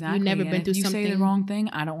 Like if you've never been through something. If you say the wrong thing,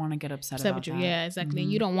 I don't want to get upset about that. Yeah, exactly.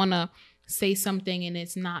 You don't want to say something and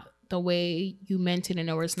it's not the way you meant it, and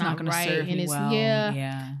or it's not right, and it's well.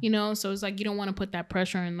 You know, so it's like you don't want to put that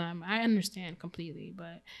pressure on them. I understand completely,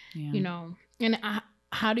 but you know, and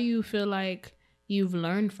how do you feel like you've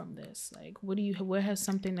learned from this? Like what has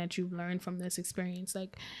something that you've learned from this experience?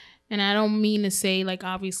 Like, and I don't mean to say like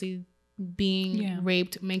obviously being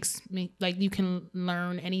raped makes me like you can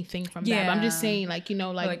learn anything from that, but I'm just saying like, you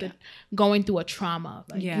know, like going through a trauma,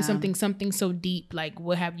 like something so deep, like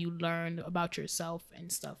what have you learned about yourself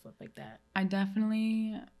and stuff like that? I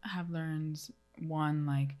definitely have learned one,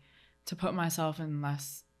 like to put myself in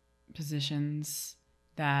less positions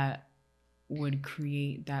that would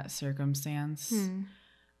create that circumstance,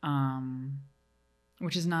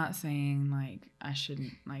 which is not saying like I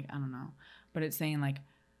shouldn't, like I don't know, but it's saying like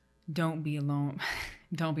don't be alone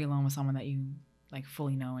with someone that you like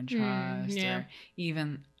fully know and trust, or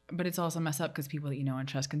even, but it's also messed up because people that you know and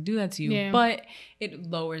trust can do that to you, but it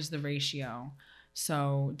lowers the ratio.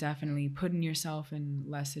 So definitely putting yourself in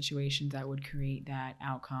less situations that would create that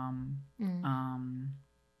outcome,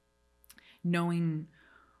 knowing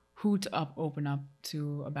who to open up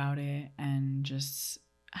to about it, and just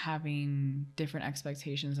having different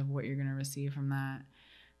expectations of what you're going to receive from that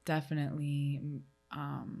definitely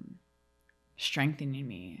strengthening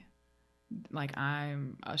me. Like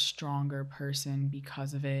I'm a stronger person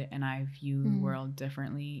because of it, and I view the world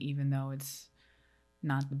differently, even though it's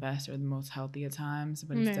not the best or the most healthy at times,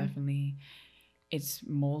 but it's definitely, it's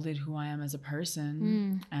molded who I am as a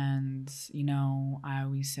person. And you know, I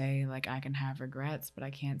always say like I can have regrets, but I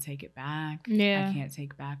can't take it back. I can't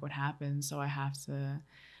take back what happened, so I have to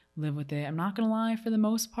live with it. I'm not gonna lie, for the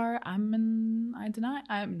most part, I am in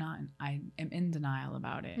denial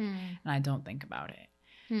about it, and I don't think about it.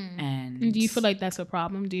 And do you feel like that's a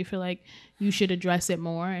problem? Do you feel like you should address it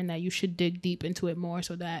more, and that you should dig deep into it more,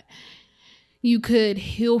 so that you could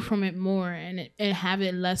heal from it more, and have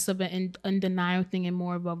it less of an undeniable thing and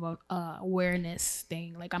more of a awareness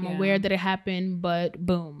thing? Like I'm aware that it happened, but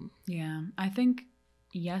boom. Yeah, I think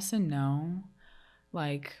yes and no.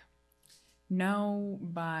 Like no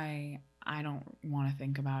by I don't want to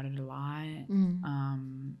think about it a lot.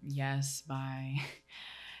 Yes by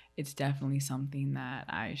it's definitely something that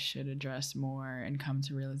I should address more and come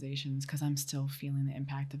to realizations, because I'm still feeling the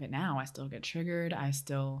impact of it now. I still get triggered. I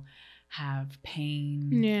still have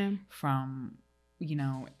pain from, you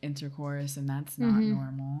know, intercourse, and that's not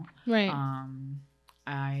normal. Right.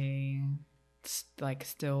 I like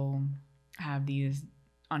still have these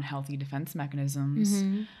unhealthy defense mechanisms.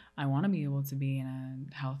 I want to be able to be in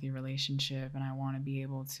a healthy relationship, and I want to be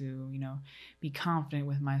able to, you know, be confident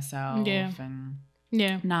with myself and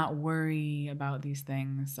not worry about these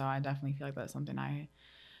things. So I definitely feel like that's something I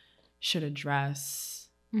should address.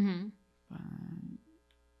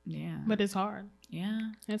 But it's hard.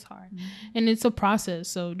 It's hard. And it's a process.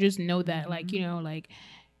 So just know that, like, you know, like,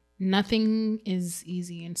 nothing is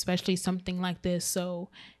easy, and especially something like this.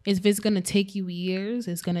 So if it's gonna take you years,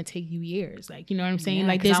 it's gonna take you years. Like, you know what I'm saying?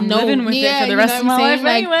 Like, there's no living with it for the rest of my life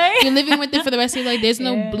anyway. You're living with it for the rest of your life. There's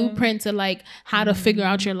no blueprint to like how to figure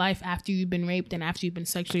out your life after you've been raped and after you've been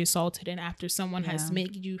sexually assaulted and after someone has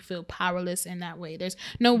made you feel powerless in that way. There's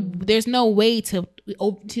no way to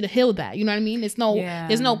heal that. You know what I mean? There's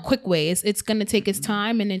no quick way. It's gonna take its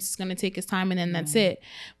time, and then that's it.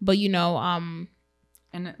 But you know,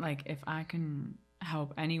 and like, if I can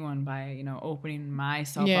help anyone by, you know, opening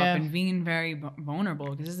myself up and being very vulnerable,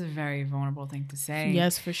 because this is a very vulnerable thing to say.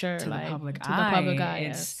 Yes, for sure. To like, the public to eye. The public eye.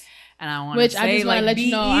 Yes. And I want to say, like, let be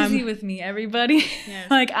you know, easy with me, everybody. Yes.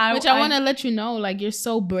 I want to let you know, like, you're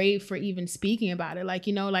so brave for even speaking about it. Like,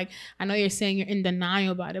 you know, like, I know you're saying you're in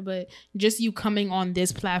denial about it, but just you coming on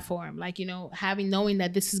this platform, like, you know, knowing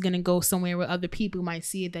that this is going to go somewhere where other people might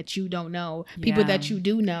see it that you don't know, people that you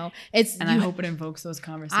do know. I hope it invokes those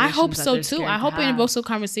conversations. I hope so too. I hope it invokes those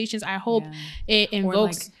conversations. I hope it invokes.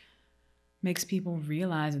 Or, like, makes people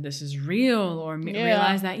realize that this is real, or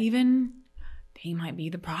realize that even they might be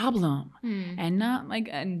the problem, and not like,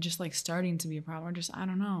 and just like starting to be a problem, or just, I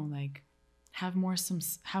don't know, like have more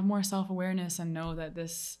self-awareness and know that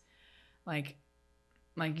this, like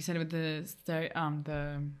you said with the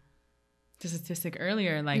statistic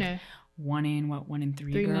earlier, like 1 in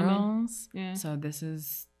 3 girls. Yeah. So this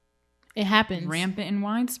is, it happens rampant and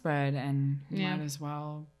widespread, and we might as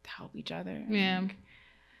well help each other.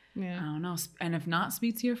 I don't know. And if not,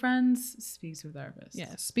 speak to your friends, speak to a therapist.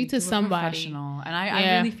 Yeah, speak to somebody. Professional. And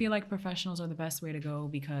I really feel like professionals are the best way to go,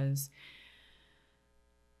 because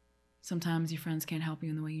sometimes your friends can't help you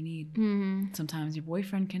in the way you need. Sometimes your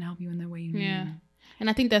boyfriend can help you in the way you need. And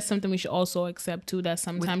I think that's something we should also accept too, that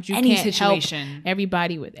sometimes you can't help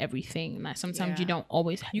everybody with everything. Like, sometimes you don't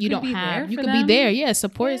always, you could be there. Yeah.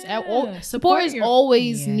 Support is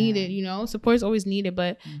always needed, you know, support is always needed,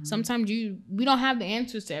 but sometimes we don't have the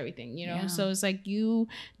answers to everything, you know? So it's like, you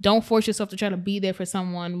don't force yourself to try to be there for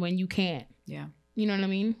someone when you can't. Yeah. You know what I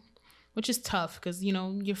mean? Which is tough, because, you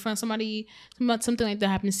know, your friend, something like that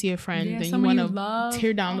happens to your friend, then you want to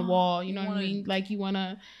tear down the wall. You know what I mean? Like, you want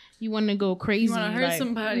to go crazy. You want to hurt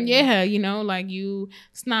somebody. Yeah, you know, like,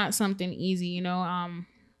 it's not something easy, you know.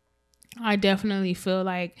 I definitely feel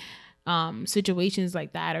like situations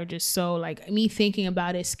like that are just so, like, me thinking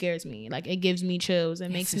about it scares me. Like, it gives me chills.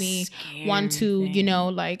 It makes me want to, you know,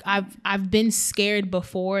 like, I've been scared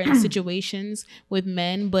before in situations with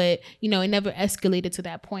men, but, you know, it never escalated to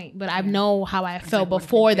that point. But I know how I felt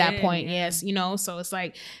before that point. Yes, you know, so it's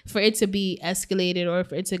like, for it to be escalated, or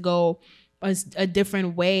for it to go a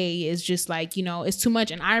different way, is just like, you know, it's too much.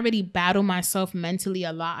 And I already battle myself mentally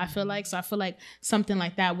a lot, I feel like. So I feel like something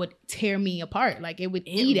like that would tear me apart. Like, it would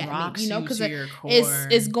eat at me, you know, because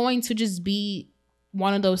it's going to just be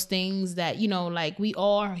one of those things that, you know, like, we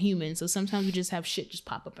all are human. So sometimes we just have shit just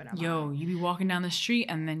pop up in our mind. You be walking down the street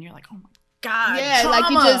and then you're like, oh my God, yeah, trauma. Like,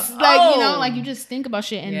 you just like, you know, like, you just think about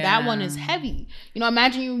shit, and that one is heavy. You know,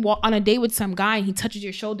 imagine you walk on a date with some guy and he touches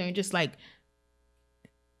your shoulder and just like,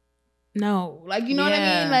 no, like, you know what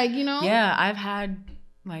I mean? Like, you know? Yeah, I've had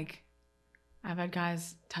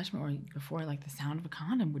guys touch me, or before, like, the sound of a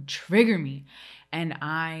condom would trigger me. And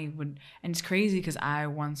it's crazy, because I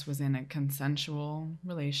once was in a consensual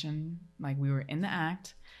relation. Like, we were in the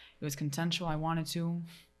act. It was consensual. I wanted to.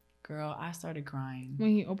 Girl, I started crying. When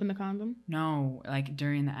he opened the condom? No, like,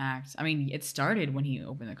 during the act. I mean, it started when he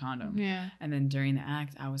opened the condom. Yeah. And then during the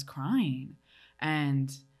act, I was crying.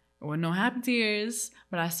 And with no happy tears,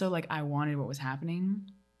 but I still, like, I wanted what was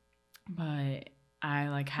happening, but I,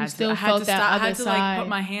 like, had to like, put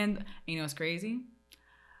my hand, you know, it's crazy,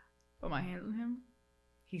 put my hand on him.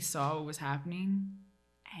 He saw what was happening,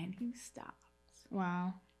 and he stopped.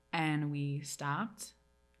 Wow. And we stopped,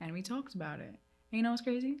 and we talked about it. And you know what's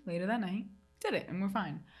crazy? Later that night, did it, and we're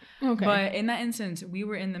fine. Okay. But in that instance, we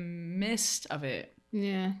were in the midst of it.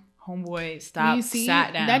 Yeah. homeboy stopped, see,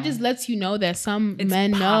 sat down. That just lets you know that some It's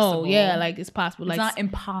men possible. know. Yeah, like it's possible. It's like not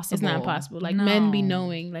impossible. It's not impossible. Like No. men be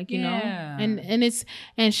knowing, like, you know,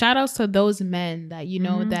 and shout outs to those men that, you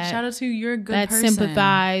know, that shout out to you're a good that person.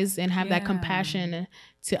 sympathize and have that compassion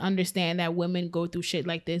to understand that women go through shit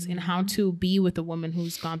like this and how to be with a woman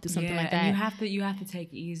who's gone through something like that. And you have to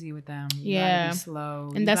take it easy with them. You gotta be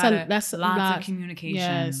slow. And that's lots of communication.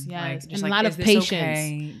 Yes, like, and a lot of patience.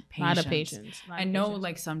 Okay? A lot of patience. I know,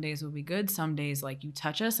 like, some days will be good. Some days, like, you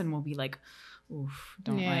touch us and we'll be like, oof,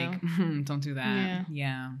 don't don't do that.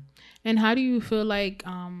 Yeah. And how do you feel like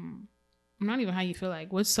not even how you feel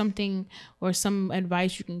like, what's something or some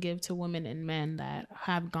advice you can give to women and men that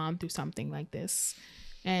have gone through something like this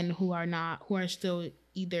and who are still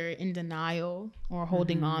either in denial or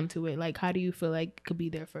holding on to it? Like, how do you feel like could be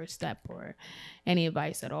their first step, or any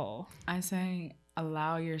advice at all? I say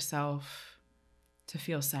allow yourself to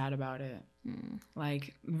feel sad about it.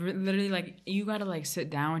 Like, literally, like, you gotta, like, sit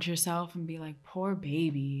down with yourself and be like, poor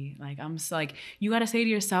baby. Like, you gotta say to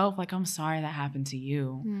yourself, like, I'm sorry that happened to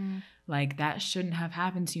you. Like, that shouldn't have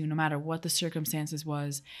happened to you, no matter what the circumstances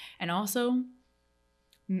was. And also,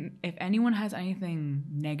 if anyone has anything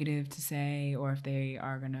negative to say, or if they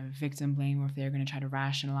are gonna victim blame, or if they're gonna try to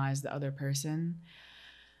rationalize the other person,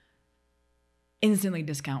 instantly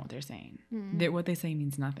discount what they're saying. What they say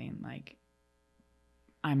means nothing. Like,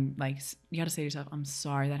 I'm like, you got to say to yourself, I'm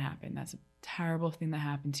sorry that happened. That's a terrible thing that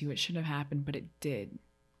happened to you. It shouldn't have happened, but it did.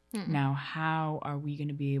 Now, how are we going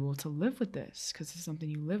to be able to live with this? Because it's something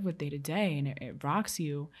you live with day to day, and it rocks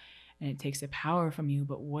you and it takes the power from you.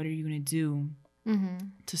 But what are you going to do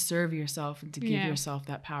to serve yourself and to give yourself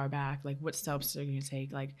that power back? Like, what steps are you going to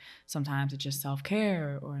take? Like, sometimes it's just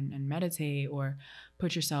self-care and meditate, or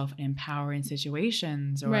put yourself in empowering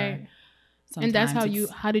situations, or and that's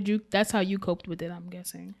how you coped with it, I'm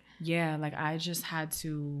guessing. Yeah, like, I just had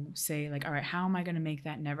to say, like, all right, how am I going to make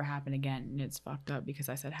that never happen again? And it's fucked up because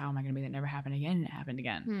I said, how am I going to make that never happen again? And it happened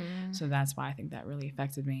again. So that's why I think that really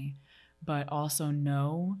affected me. But also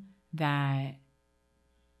know that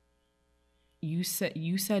you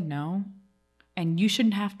said no, and you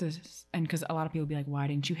shouldn't have to. And because a lot of people be like, why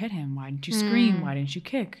didn't you hit him? Why didn't you scream? Why didn't you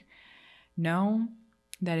kick? Know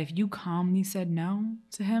that if you calmly said no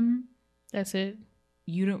to him, that's it.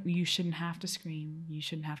 You shouldn't have to scream. You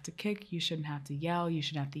shouldn't have to kick. You shouldn't have to yell. You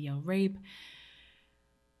shouldn't have to yell rape.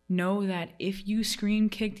 Know that if you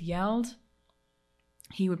screamed, kicked, yelled,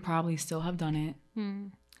 he would probably still have done it.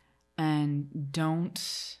 And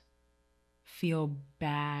don't feel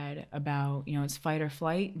bad about, it's fight or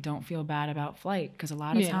flight. Don't feel bad about flight, because a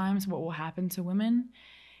lot of times what will happen to women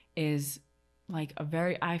is, like,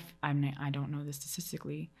 I don't know this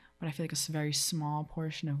statistically, but I feel like a very small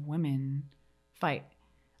portion of women fight.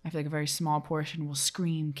 I feel like a very small portion will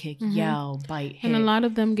scream, kick, yell, bite, hit. And a lot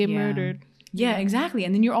of them get murdered. Yeah, exactly.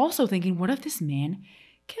 And then you're also thinking, what if this man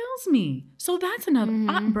kills me? So that's another,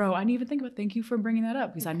 bro, I didn't even think about, thank you for bringing that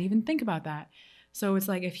up, because I didn't even think about that. So it's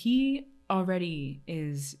like, if he already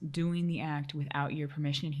is doing the act without your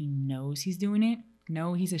permission and he knows he's doing it,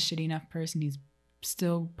 he's a shitty enough person, he's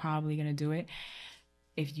still probably going to do it.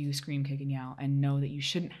 If you scream, kick, and yell, and know that you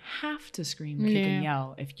shouldn't have to scream, kick, and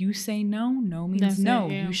yell. If you say no means that's no.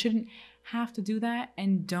 You shouldn't have to do that,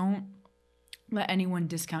 and don't let anyone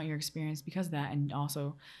discount your experience because of that. And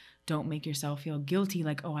also, don't make yourself feel guilty,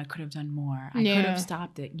 like, oh, I could have done more. I could have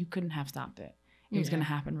stopped it. You couldn't have stopped it. It was going to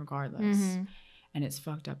happen regardless. And it's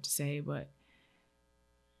fucked up to say, but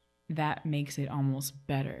that makes it almost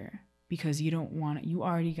better. Because you don't want it. You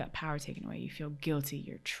already got power taken away. You feel guilty.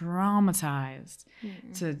 You're traumatized.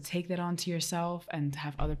 To take that onto yourself and to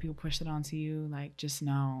have other people push that onto you, like, just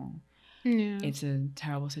know it's a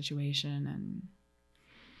terrible situation, and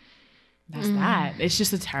that's that. It's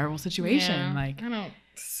just a terrible situation. Like, I don't.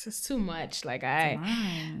 It's too much. Like,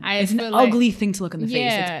 it's an ugly thing to look in the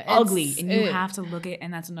face. It's ugly, and you have to look at.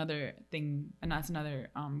 And that's another thing. And that's another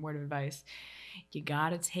word of advice. You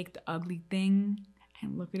gotta take the ugly thing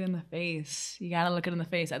and look it in the face. You gotta look it in the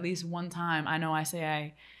face at least one time. I know I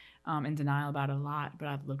say I'm in denial about it a lot, but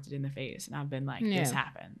I've looked it in the face and I've been like, this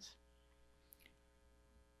happened.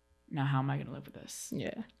 Now how am I gonna live with this?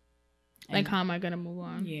 Yeah. And like, how am I gonna move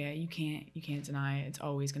on? Yeah, you can't deny it. It's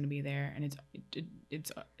always gonna be there, and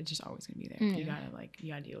it's just always gonna be there. You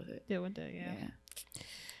gotta deal with it. Deal with it, yeah.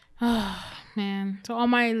 Oh man. So all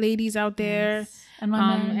my ladies out there, and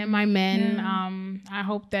my men, I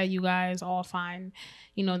hope that you guys all find,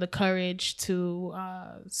 the courage to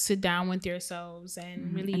sit down with yourselves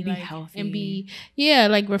and really and be healthy. And be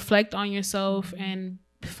reflect on yourself and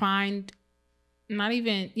find not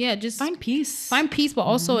even, just find peace, but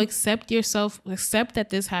also accept yourself, accept that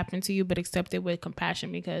this happened to you, but accept it with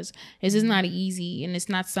compassion, because this is not easy, and it's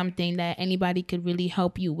not something that anybody could really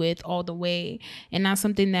help you with all the way, and not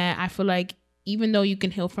something that I feel like, even though you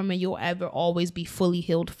can heal from it, you'll ever always be fully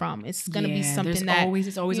healed from. It's gonna be something that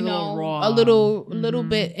it's always a little raw, a little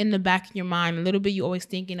bit in the back of your mind, a little bit you always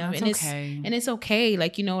thinking of. That's okay. And it's okay.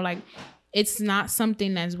 Like, like, it's not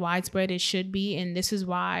something that's widespread. It should be, and this is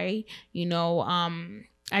why,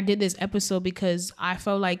 I did this episode, because I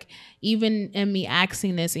felt like, even in me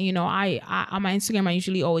asking this, and I on my Instagram, I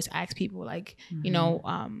usually always ask people, like,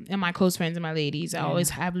 and my close friends and my ladies, I always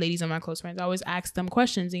have ladies on my close friends, I always ask them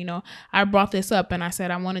questions. I brought this up and I said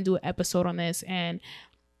I want to do an episode on this, and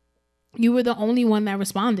you were the only one that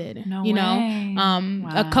responded. No way. Wow.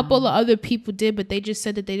 A couple of other people did, but they just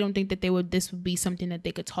said that they don't think that this would be something that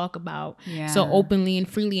they could talk about so openly and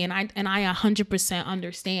freely. And I 100%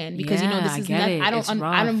 understand, because this is I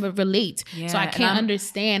don't relate, so I can't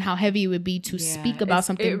understand how heavy it would be to speak about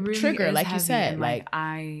something really trigger, like heavy. You said. Like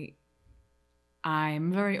I'm a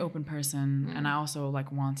very open person, and I also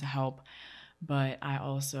like want to help, but I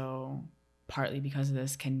also, partly because of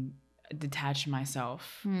this, can detach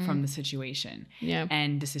myself from the situation.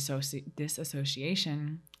 And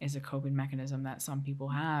disassociation is a coping mechanism that some people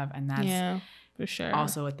have, and that's for sure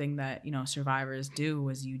also a thing that survivors do.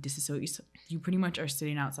 Is you disassociate, you pretty much are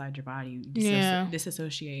sitting outside your body, you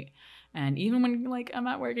disassociate. And even when like I'm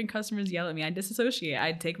at work and customers yell at me, I disassociate,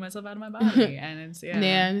 I take myself out of my body. And it's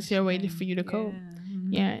it's your way for you to cope.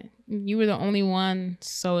 You were the only one,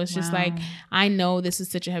 so it's just like, I know this is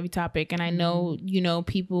such a heavy topic, and I know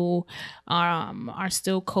people are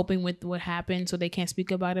still coping with what happened, so they can't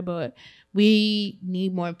speak about it, but we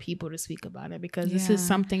need more people to speak about it, because this is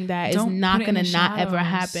something that is not gonna not ever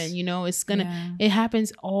happen. It's gonna it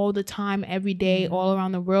happens all the time, every day, all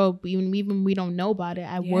around the world. Even we don't know about it.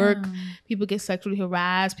 At work, people get sexually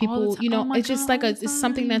harassed, people it's just like it's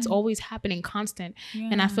something that's always happening, constant.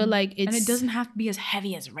 And I feel like and it doesn't have to be as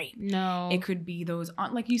heavy as rape. No, it could be those,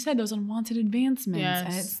 like you said, those unwanted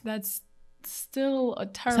advancements. And that's still a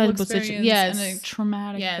terrible experience and a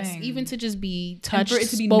traumatic thing. Even to just be touched, and for it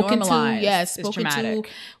to be spoken normalized, to, spoken to.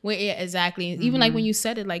 Exactly. Even like when you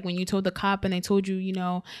said it, like when you told the cop and they told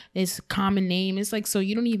you, this common name, it's like, so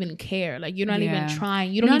you don't even care. Like, you're not even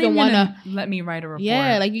trying. You don't even want to let me write a report.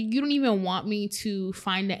 Like you don't even want me to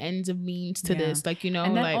find the ends of means to this. Like, and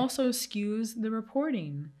that also skews the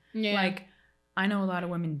reporting. Like, I know a lot of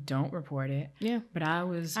women don't report it. But I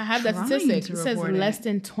have that statistic. It says less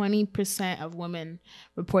than 20% of women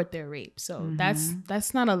report their rape. So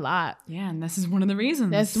that's not a lot. And this is one of the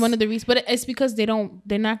reasons. That's one of the reasons. But it's because they don't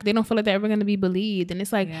feel like they're ever gonna be believed. And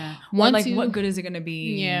it's like, what good is it gonna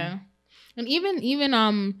be? And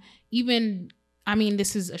even I mean,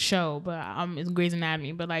 this is a show, but it's Grey's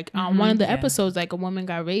Anatomy. But like one of the episodes, like a woman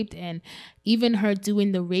got raped, and even her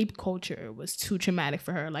doing the rape culture was too traumatic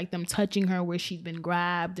for her. Like them touching her where she's been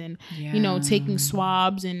grabbed, and taking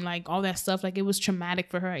swabs and like all that stuff. Like, it was traumatic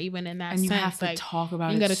for her, even in that sense. And you have to like, talk about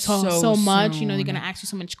it. You got to talk so much. Soon. They're gonna ask you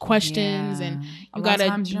so much questions, and you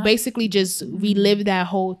gotta basically just relive that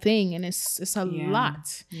whole thing. And it's a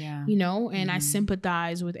lot. And I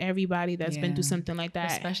sympathize with everybody that's been through something like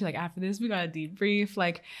that. Especially like after this, we got a debrief.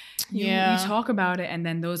 Like you talk about it, and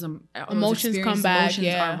then those emotions come back.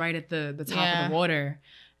 Emotions are right at the top of the water,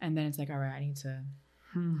 and then it's like, all right, I need to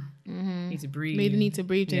need to breathe. Maybe need to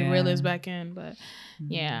breathe to reel us back in. But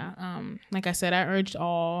like I said, I urged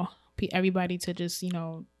everybody to just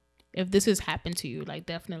if this has happened to you, like,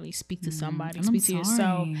 definitely speak to somebody, speak to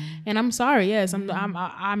yourself. And I'm sorry. Yes,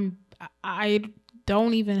 I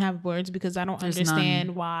don't even have words, because I don't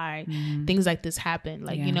understand why things like this happen.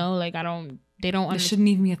 Like like it shouldn't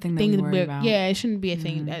even be a thing that we worry about. It shouldn't be a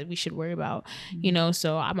thing that we should worry about.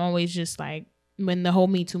 So I'm always just like, when the whole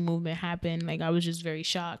Me Too movement happened, like, I was just very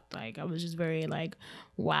shocked. Like, I was just very like,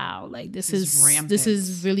 wow, like this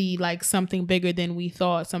is really like something bigger than we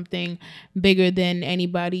thought, something bigger than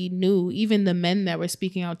anybody knew. Even the men that were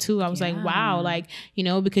speaking out too, I was like, wow, like,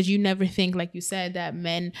 because you never think, like you said, that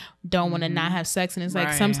men don't want to not have sex, and it's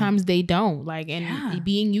like sometimes they don't. Like, and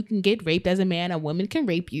you can get raped as a man, a woman can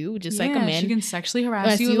rape you just like a man. She can sexually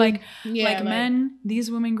harass you, like men, these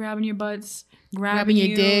women grabbing your butts, grabbing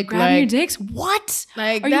your dick, grabbing your dicks. What?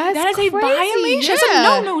 Like, that is a violation.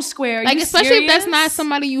 That's a no square. Like, especially if that's not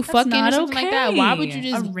somebody you fucking or something like that. Why would you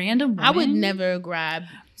just a random woman? I would never grab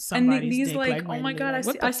somebody's and these dick, like oh my god,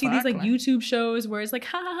 I see these like YouTube shows where it's like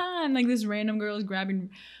ha ha ha, and like this random girl is grabbing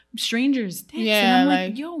strangers' dicks, and I'm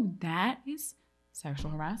like, yo, that is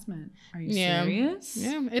sexual harassment. Are you serious?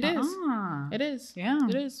 Yeah, it is. It is. Yeah,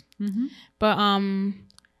 it is. But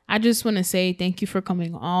I just want to say thank you for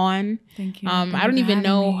coming on. Thank you. I don't even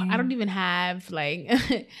know. I don't even have like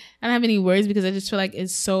I don't have any words because I just feel like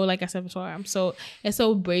it's so, like I said before, it's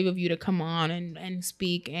so brave of you to come on and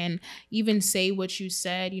speak and even say what you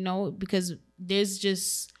said, you know, because it's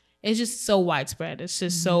just so widespread. It's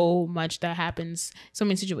just so much that happens, so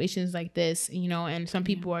many situations like this, you know, and some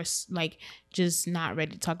people are like just not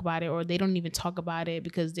ready to talk about it, or they don't even talk about it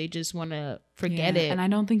because they just want to forget it. And I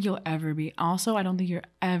don't think you'll ever be. Also, I don't think you'll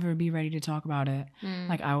ever be ready to talk about it.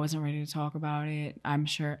 Like, I wasn't ready to talk about it. I'm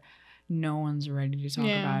sure no one's ready to talk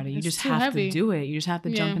about it. You just have to do it. You just have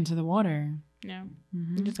to jump into the water. Yeah.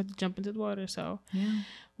 You just have to jump into the water. So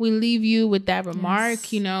we leave you with that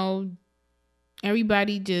remark, you know.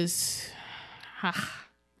 Everybody just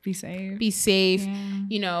be safe.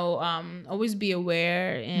 You know, always be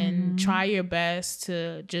aware and try your best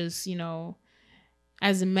to just, you know,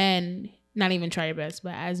 as men, not even try your best,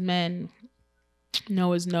 but as men,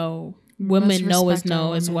 no is no. Women know is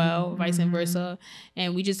no as well, vice versa.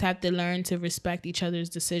 And we just have to learn to respect each other's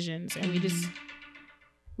decisions. And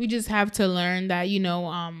we just have to learn that, you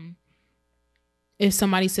know, if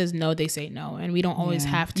somebody says no, they say no, and we don't always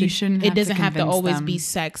have to. It doesn't have to always be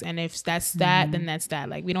sex, and if that's that, then that's that.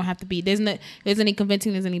 Like, we don't have to be. There's any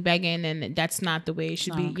convincing, there's any begging, and that's not the way it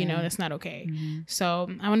should be. Okay. You know, that's not okay.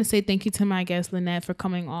 So I want to say thank you to my guest Lynette for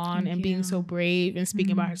coming on and being so brave and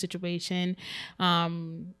speaking about her situation.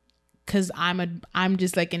 Because I'm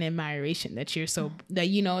just like in admiration that you're that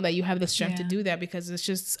you know that you have the strength to do that, because it's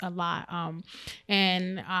just a lot.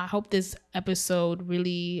 And I hope this episode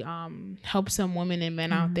really helps some women and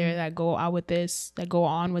men out there that go on with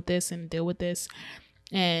this and deal with this,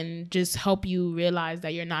 and just help you realize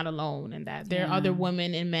that you're not alone, and that there are other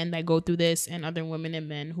women and men that go through this, and other women and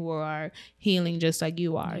men who are healing just like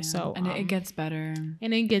you are. So it gets better.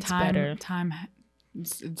 And it gets better.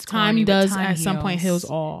 It's time corny, does time at some point heals. heals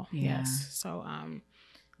all. Yes. So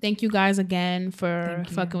thank you guys again for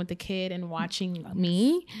fucking with the kid and watching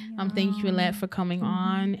me. Thank you, Lynette, for coming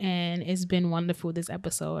on, and it's been wonderful this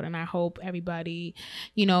episode, and I hope everybody,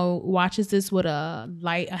 you know, watches this with a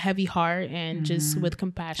heavy heart and just with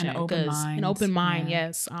compassion, an open mind.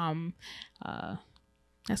 Yes.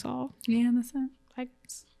 That's all. Yeah, that's it.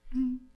 Thanks.